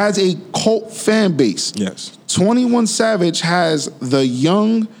 He has a cult fan base. Yes. 21 Savage has the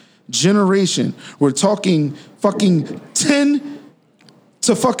young generation. We're talking fucking 10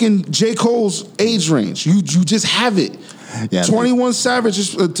 to fucking J. Cole's age range. You just have it. Yeah, 21 Savage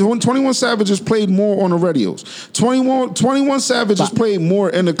has played more on the radios. 21 Savage has played more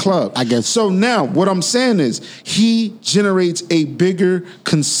in the club. I guess. So now what I'm saying is he generates a bigger,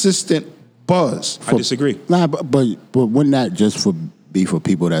 consistent buzz. I disagree. Nah, but wouldn't that just be for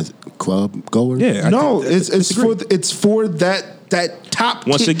people that's club goers? Yeah. It's for that top.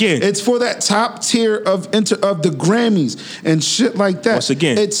 Once again, it's for that top tier of the Grammys and shit like that. Once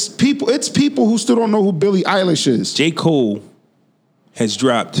again, it's people who still don't know who Billie Eilish is. J. Cole has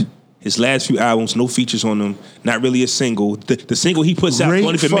dropped his last few albums, no features on them, not really a single. The single he puts Great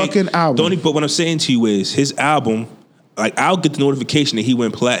out, album. But what I'm saying to you is his album. Like, I'll get the notification that he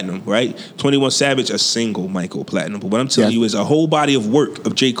went platinum, right? 21 Savage, a single might go platinum. But what I'm telling you is a whole body of work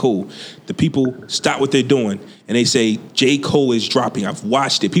of J. Cole. The people stop what they're doing and they say, J. Cole is dropping. I've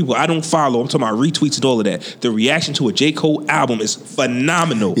watched it. People I don't follow, I'm talking about retweets and all of that. The reaction to a J. Cole album is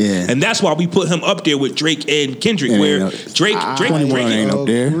phenomenal. Yeah. And that's why we put him up there with Drake and Kendrick, Drake and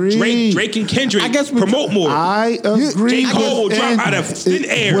Kendrick promote more. I agree. J. Cole will drop out of thin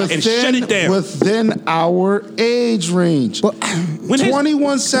air and shut it down. Within our age range. But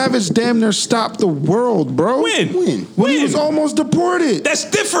 21 Savage damn near stopped the world, bro. When he was almost deported. That's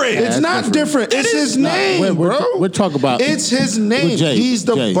different. It's not different. It's his name, bro. We're talking about. It's his name. He's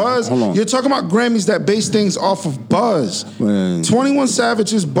the buzz. You're talking about Grammys that base things off of buzz. 21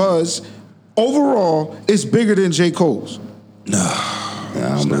 Savage's buzz overall is bigger than J. Cole's. No.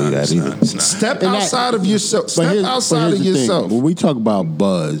 I don't believe that either. Step outside of yourself. Step outside of yourself. When we talk about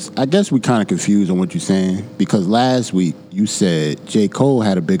buzz, I guess we kind of confused on what you're saying because last week you said J. Cole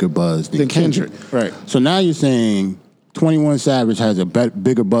had a bigger buzz than Kendrick. Right. So now you're saying 21 Savage has a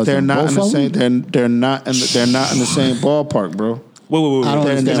bigger buzz. They're than not both in the of same. them? They're not in the same ballpark, bro. Wait. I don't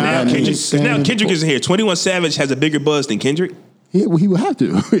understand. Now Kendrick isn't here. 21 Savage has a bigger buzz than Kendrick. He would have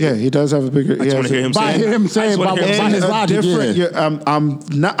to. Yeah, he does have a bigger. I just want to hear him say by his logic.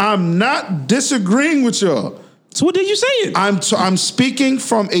 I'm not disagreeing with y'all. So what are you saying? I'm speaking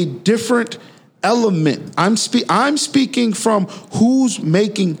from a different element. I'm speaking from who's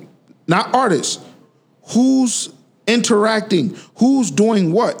making, not artists, who's interacting, who's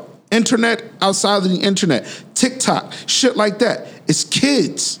doing what. Internet, outside of the internet, TikTok, shit like that. It's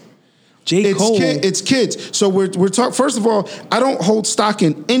kids. J. Cole. It's kids. So we're talking. First of all, I don't hold stock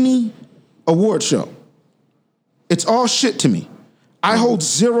in any award show. It's all shit to me. I hold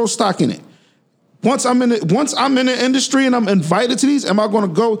zero stock in it. Once I'm in the industry and I'm invited to these, am I going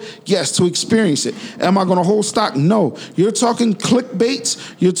to go? Yes, to experience it. Am I going to hold stock? No. You're talking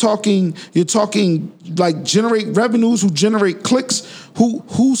clickbaits. You're talking like generate revenues, who generate clicks,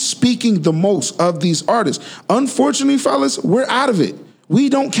 who's speaking the most of these artists. Unfortunately, fellas, we're out of it. We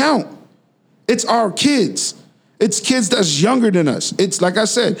don't count. It's our kids. It's kids that's younger than us. It's like I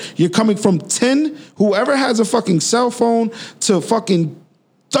said, you're coming from 10, whoever has a fucking cell phone, to fucking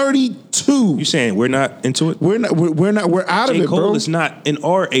 32. You saying we're not into it? We're not. We're out of it, bro. J. Cole is not in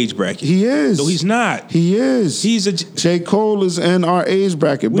our age bracket. He is. No, he's not. He is. J. Cole is in our age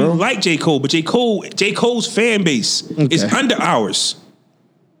bracket, bro. We like J. Cole, but J. Cole's fan base is under ours.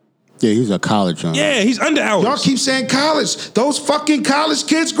 Yeah, he's a college young. Yeah, he's under ours. Y'all keep saying college. Those fucking college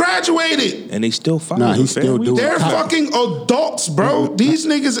kids graduated. And they still follow. Nah, he's still doing. They're fucking adults, bro. These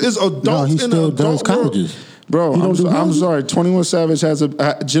niggas is adults. No, he still does colleges. Bro, I'm sorry. 21 Savage has he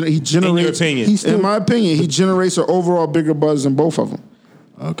generates. In your opinion, in my opinion, he generates an overall bigger buzz than both of them.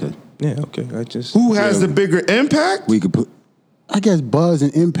 Okay. Yeah. Okay. Who has the bigger impact? We could put. I guess buzz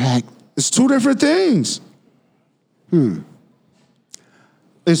and impact. It's two different things.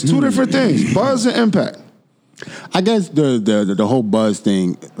 It's two different things. Buzz and impact. I guess the whole buzz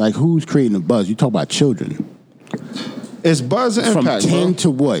thing. Like, who's creating the buzz? You talk about children. It's buzz and impact. From 10 bro. to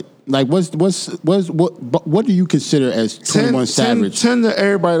what? Like, what do you consider as 21 Savage? 10 to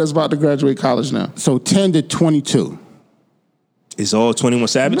everybody that's about to graduate college now. So 10 to 22. Is all 21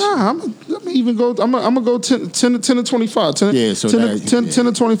 Savage? Nah, let me even go. I'm gonna go 10 to 25. 10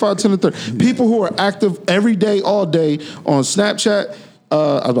 to 25, 10 to 30. People who are active every day, all day on Snapchat. I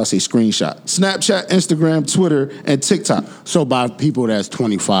was about to say screenshot. Snapchat, Instagram, Twitter, and TikTok. So by people that's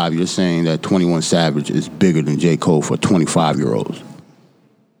 25, you're saying that 21 Savage is bigger than J. Cole for 25-year-olds.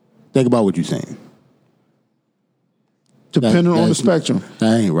 Think about what you're saying. Depending on the spectrum.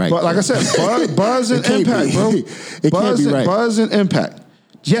 That ain't right. But like I said, buzz and impact, bro. It can't be right. Buzz and impact.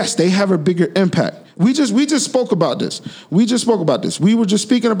 Yes, they have a bigger impact. We just spoke about this. We were just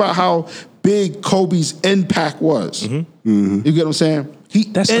speaking about how big Kobe's impact was. You get what I'm saying?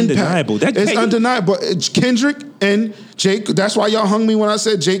 That's undeniable. It's undeniable. It's Kendrick and Jake. That's why y'all hung me when I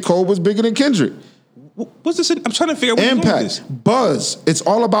said J. Cole was bigger than Kendrick. What's this? I'm trying to figure out what impact, buzz. It's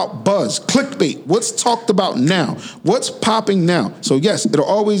all about buzz, clickbait. What's talked about now? What's popping now? So yes, it'll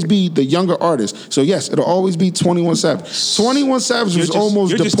always be the younger artists. So yes, it'll always be 21 Savage. 21 Savage was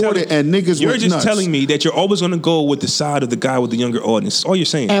almost deported, and niggas. You're was just nuts. telling me that you're always going to go with the side of the guy with the younger audience. That's all you're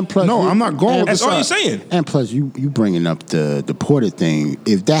saying. And plus, no, I'm not going with the side. That's all you're saying. And plus, you bringing up the deported thing.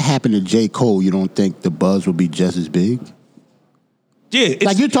 If that happened to J. Cole, you don't think the buzz would be just as big? Yeah,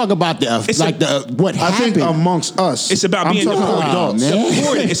 like you're talking about what happened. I think amongst us, it's about being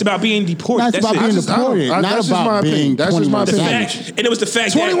deported. It's about being deported. That's about being deported, not about being 21 Savage. And it was the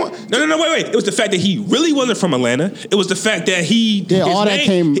fact that wait. It was the fact that he really wasn't from Atlanta. It was the fact that all that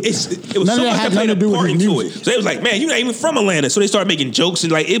came. It was so much that played a part into it. So it was like, man, you're not even from Atlanta. So they started making jokes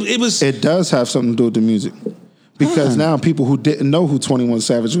and like it was. It does have something to do with the music. Because now people who didn't know who 21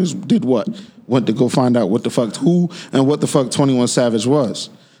 Savage was did what? Went to go find out what the fuck 21 Savage was.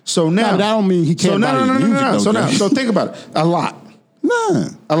 So now that don't mean he can't. So think about it. A lot.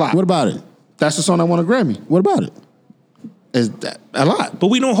 A lot. What about it? That's the song that won a Grammy. What about it? Is that a lot? But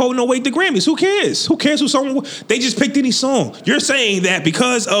we don't hold no weight to Grammys. Who cares? Who cares who song? They just picked any song. You're saying that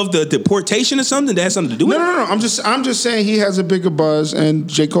because of the deportation or something that has something to do with it? No. I'm just saying he has a bigger buzz and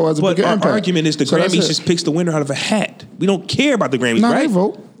J. Cole has a bigger impact. But our argument is the Grammys just picks the winner out of a hat. We don't care about the Grammys, right? They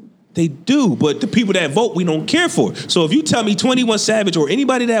vote. They do, but the people that vote, we don't care for. So if you tell me 21 Savage or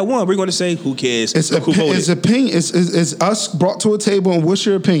anybody that won, we're going to say, who cares? It's opinion. It's us brought to a table, and what's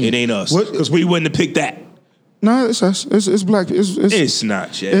your opinion? It ain't us, because we wouldn't have picked that. No, it's us. It's black. It's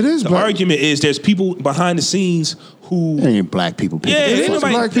not, Jay. It is. The argument is there's people behind the scenes who ain't black people. It ain't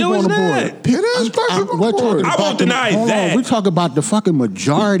black people on the board. It is black people on the board. I won't deny that. We talk about the fucking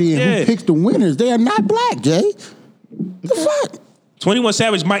majority and who picks the winners. They are not black, Jay. The fuck. 21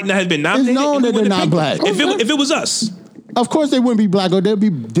 Savage might not have been nominated. It's known that they're not black. If it was us. Of course they wouldn't be black, or they'd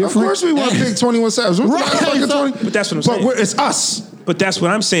be different. Of course we want to pick 21 Savage. But that's what I'm saying. But it's us. But that's what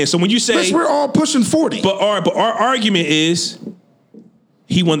I'm saying. So when you say... Bitch, we're all pushing 40. But our argument is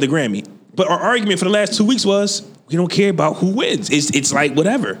he won the Grammy. But our argument for the last 2 weeks was we don't care about who wins. It's like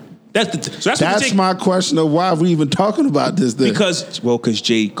whatever. That's my question of why we even talking about this then. Because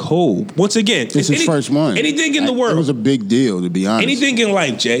J. Cole, once again, it's his first one. Anything in the world. It was a big deal, to be honest. Anything in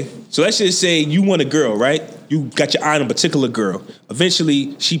life, Jay. So let's just say you want a girl, right? You got your eye on a particular girl.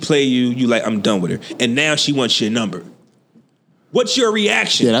 Eventually, she play you like, I'm done with her. And now she wants your number. What's your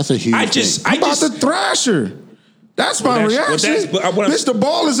reaction? Yeah, that's a huge thing. I'm about to thrash her. That's my reaction. Bitch, the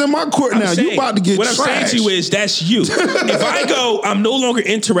ball is in my court now. You about to get trashed. What I'm saying to you is that's you. If I go, I'm no longer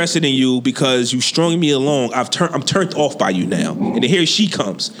interested in you because you strung me along. I'm turned off by you now. And here she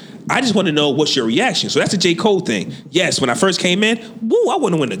comes. I just want to know what's your reaction. So that's a J. Cole thing. Yes, when I first came in, I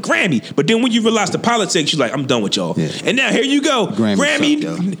want to win a Grammy. But then when you realize the politics, you're like, I'm done with y'all. Yeah. And now here you go.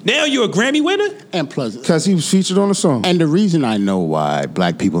 Grammy. Now you're a Grammy winner? And plus, because he was featured on the song. And the reason I know why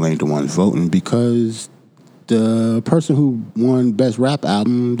black people ain't the ones voting, because the person who won Best Rap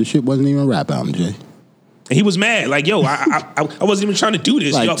Album, the shit wasn't even a rap album, Jay. And he was mad. Like, yo, I wasn't even trying to do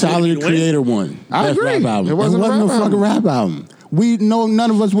this. Like, Tyler, the Creator won. I Best agree. Rap album. It wasn't a no fucking rap album.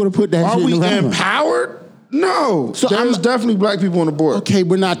 None of us would have put that Are shit we in the rap album. empowered? No. So There's definitely black people on the board. Okay,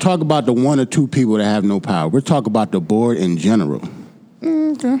 we're not talking about the one or two people that have no power. We're talking about the board in general.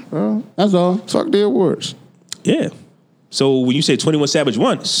 Okay. Well, that's all. Fuck the awards. Yeah. So when you say 21 Savage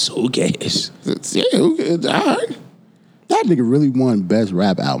won, so gas. Yeah, all right. That nigga really won Best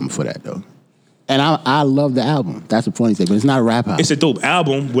Rap Album for that, though. And I love the album. That's the funny thing, but it's not a rap album. It's a dope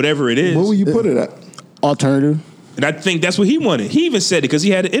album, whatever it is. What will you put it at? Alternative. And I think that's what he wanted. He even said it because he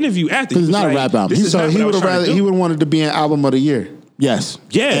had an interview after. Because it's not a rap album. So he would have wanted to be an album of the year. Yes.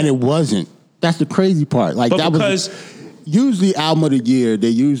 Yeah. And it wasn't. That's the crazy part. Like, but that because was usually album of the year, they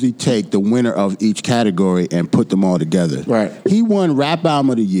usually take the winner of each category and put them all together. Right. He won Rap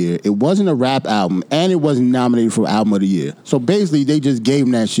Album of the Year. It wasn't a rap album, and it wasn't nominated for Album of the Year. So basically, they just gave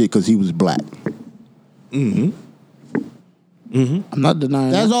him that shit because he was black. I'm not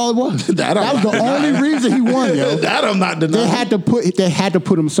denying That's that. all it was. That was the only reason he won, yo. That I'm not denying. They had to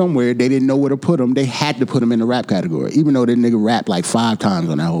put him somewhere. They didn't know where to put him. They had to put him in the rap category, even though that nigga rapped like 5 times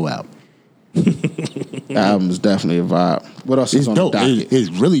on that whole album. The album is definitely a vibe. What else is on dope. the docket? It's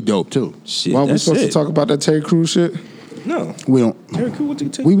really dope too. shit, Well, we that's supposed it. to talk about that Terry Crews shit? No. We don't. Terry Crews, what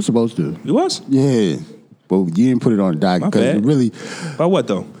did you We were supposed to. It was? Yeah, but you didn't put it on the docket My because bad. it really By what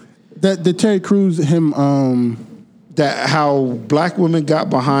though? the Terry Crews That how black women got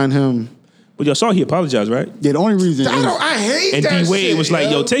behind him. But y'all saw he apologized, right? Yeah, the only reason I hate And that D Wade shit, was like,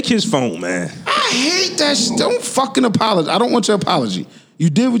 yo, yo, take his phone, man. I hate that shit. Don't fucking apologize. I don't want your apology. You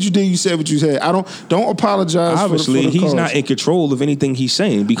did what you did. You said what you said. Don't apologize. Obviously, for the he's cause. not in control of anything he's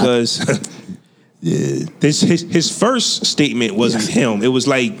saying because yeah, his first statement wasn't him. It was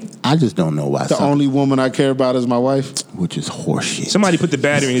like I just don't know why. The only woman I care about is my wife. Which is horseshit. Somebody put the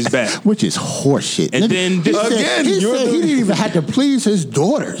battery in his back. Which is horseshit. And then this Again, he said he didn't even have to please his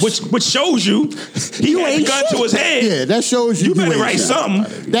daughters. Which shows you he had the gun to his head. Yeah, that shows you. You better ain't write shit.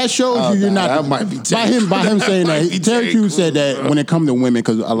 something. That shows you you're not. That might be by him saying that. Terry Crews said that when it comes to women,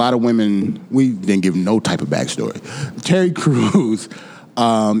 because a lot of women, we didn't give no type of backstory. Terry Crews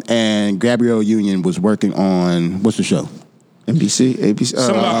and Gabrielle Union was working on what's the show? NBC, ABC,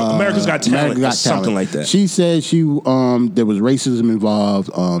 America's Got Talent, America's Got something Talent. like that. She said there was racism involved,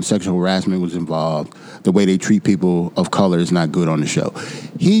 sexual harassment was involved. The way they treat people of color is not good on the show.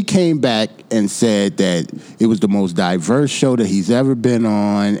 He came back and said that it was the most diverse show that he's ever been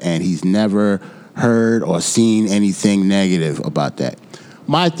on, and he's never heard or seen anything negative about that.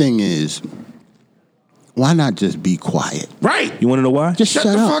 My thing is, why not just be quiet? Right. You want to know why? Just shut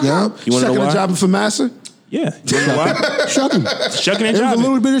the up, fuck yo. up. You wanna know Shucking why? a job for Massa? Yeah. You want to know why? Shucking. Shucking and It was a jiving.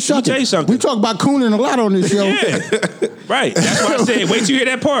 little bit of Let me shucking. tell you something. We talk about cooning a lot on this show. Yeah. Right. That's why I said wait till you hear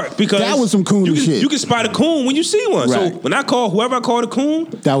that part because That was some coon you can, shit. You can spot a coon when you see one. Right. So when I call whoever I called a coon,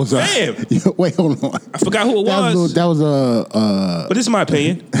 That was bam. Wait, hold on. I forgot who it was. That was But this is my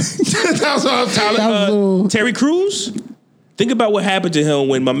opinion. That was what I'm telling you. that was Terry Crews, think about what happened to him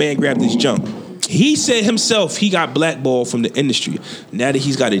when my man grabbed his jump. He said himself he got blackballed from the industry. Now that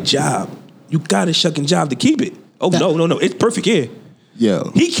he's got a job, you got a shucking job to keep it. Oh, no. It's perfect here.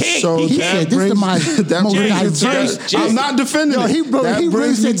 Yo. He can't. So he He can't. said this is my that most brings diverse. it to I'm not defending Yo, it. he bro- that he really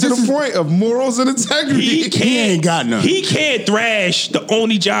brings me said to this the is- point of morals and integrity. He can't. ain't got none. He can't thrash the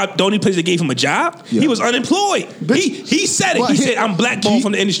only place that gave him a job. Yeah. He was unemployed. He said it. Well, He said, I'm blackballed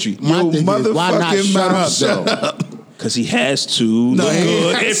from the industry. My Yo, thing is, why not motherfucking shut mouth, up, shut though? up. Because he has to look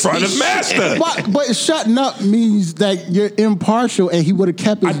good in front of Master. But shutting up means that you're impartial, and he would have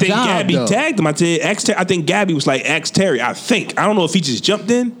kept his I think job. Gabby though. tagged him. I think Gabby was like, ask Terry. I don't know if he just jumped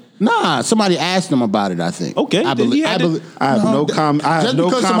in. Nah, somebody asked him about it. I think. Okay, I then he believe. had to- I have no comment. I have Just no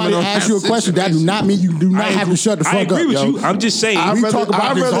because comment somebody on asks that you a question, that do not mean you do not have to shut the fuck I up. agree with yo. you. I'm just saying. We talk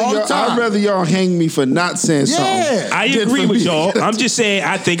about this all the time. I'd rather y'all hang me for not saying something. I than agree for with me. y'all. I'm just saying.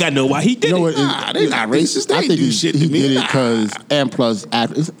 I think I know why he did You know it. what? Nah, they not racist. They I ain't think do he, shit he to me. did it because, and plus,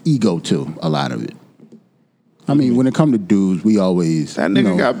 it's ego too. A lot of it. I mean, when it comes to dudes, we always That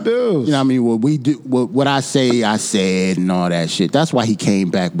nigga got bills. You know what I mean? What we do, what I say, I said, and all that shit. That's why he came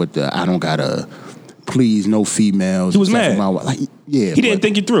back with the I don't gotta please no females. He was except mad. for my wife. Like, yeah, He didn't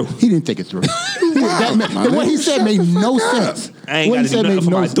think it through. He didn't think it through. What he said made no sense. I ain't What got he to do said nothing made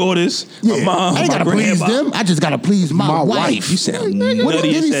for no my sense. daughters, Yeah, my mom, I ain't my gotta please grandma. them. I just gotta please my wife. You sound What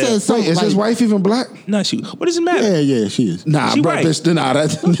nutty then he as hell. said something Wait, is his like, wife even black? Nah, what does it matter? Yeah, she is. Nah, She bro, white. bitch, nah,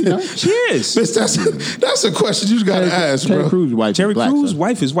 She is. bitch, that's a question you gotta ask, Terry bro. Crews' wife. Terry is black, Crews' so.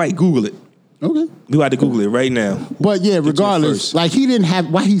 wife is white. Google it. Okay. We about to Google it right now. But yeah, to it regardless, first. like he didn't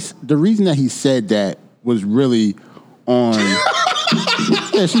have the reason that he said that was really on.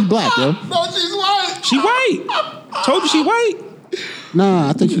 Yeah, she's black, yo. No, she's white. She white. Told you she white. Nah,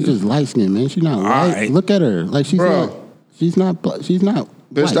 I think she's just light skinned, man. She's not white. Right. Look at her. Like she's not. She's not. She's not.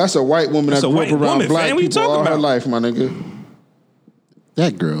 Bitch, white. that's a white woman That's that a grew up white around woman, black fam. What you people talking all her about? life, my nigga.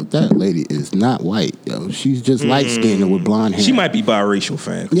 That girl, that lady is not white, yo. She's just light skinned with blonde hair. She might be biracial,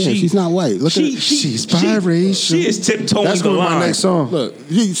 fam. Yeah, she's not white. Look at her. She's biracial. She is tiptoeing That's the going to be line. my next song. Look,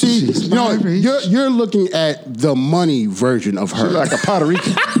 you see, She's you know, biracial. you're looking at the money version of her. She look like a Puerto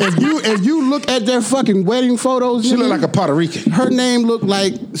Rican. if you look at their fucking wedding photos, She nigga, look like a Puerto Rican. her name look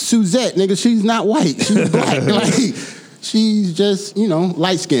like Suzette, nigga. She's not white. She's black. Like she's just, you know,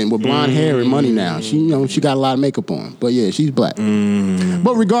 light skinned with blonde hair and money now. She, you know, she got a lot of makeup on. But yeah, she's black.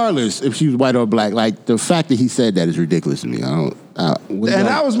 But regardless, if she was white or black, like the fact that he said that is ridiculous to me. And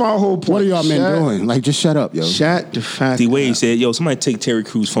that was my whole point. What are y'all men doing? Like, just shut up, yo. Shut the fuck D Wade up. said, "Yo, somebody take Terry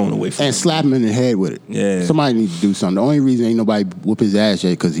Crews' phone away from And him." slap him in the head with it. Yeah. Somebody needs to do something. The only reason ain't nobody whoop his ass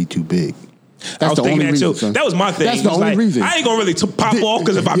yet because he too big. That's I was the thinking only that reason. too. Son. That was my thing. That's He the was only like, reason. I ain't gonna really pop off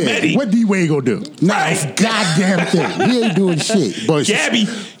because if I met him, What D Wade gonna do? Not Right. a goddamn thing. He ain't doing shit. But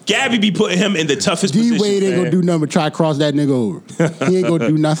Gabby be putting him in the toughest D position. Wade ain't gonna do nothing but try to cross that nigga over. He ain't gonna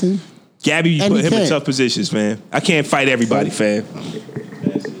do nothing. Gabby be And putting he him in can't. tough positions, man. I can't fight everybody, fam.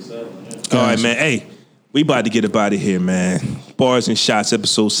 All right, man. Hey, we about to get up out of here, man. Bars and Shots,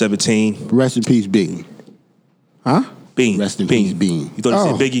 episode 17. Rest in peace, Biggie. Huh? Bean. Rest in peace, Bean. You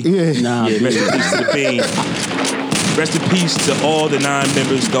thought you said Biggie? Yeah. Nah, Yeah, rest in Bean. peace to Bean. Rest in peace to all the 9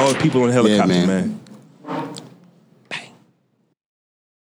 members, all the people on the helicopter, Yeah, man. man.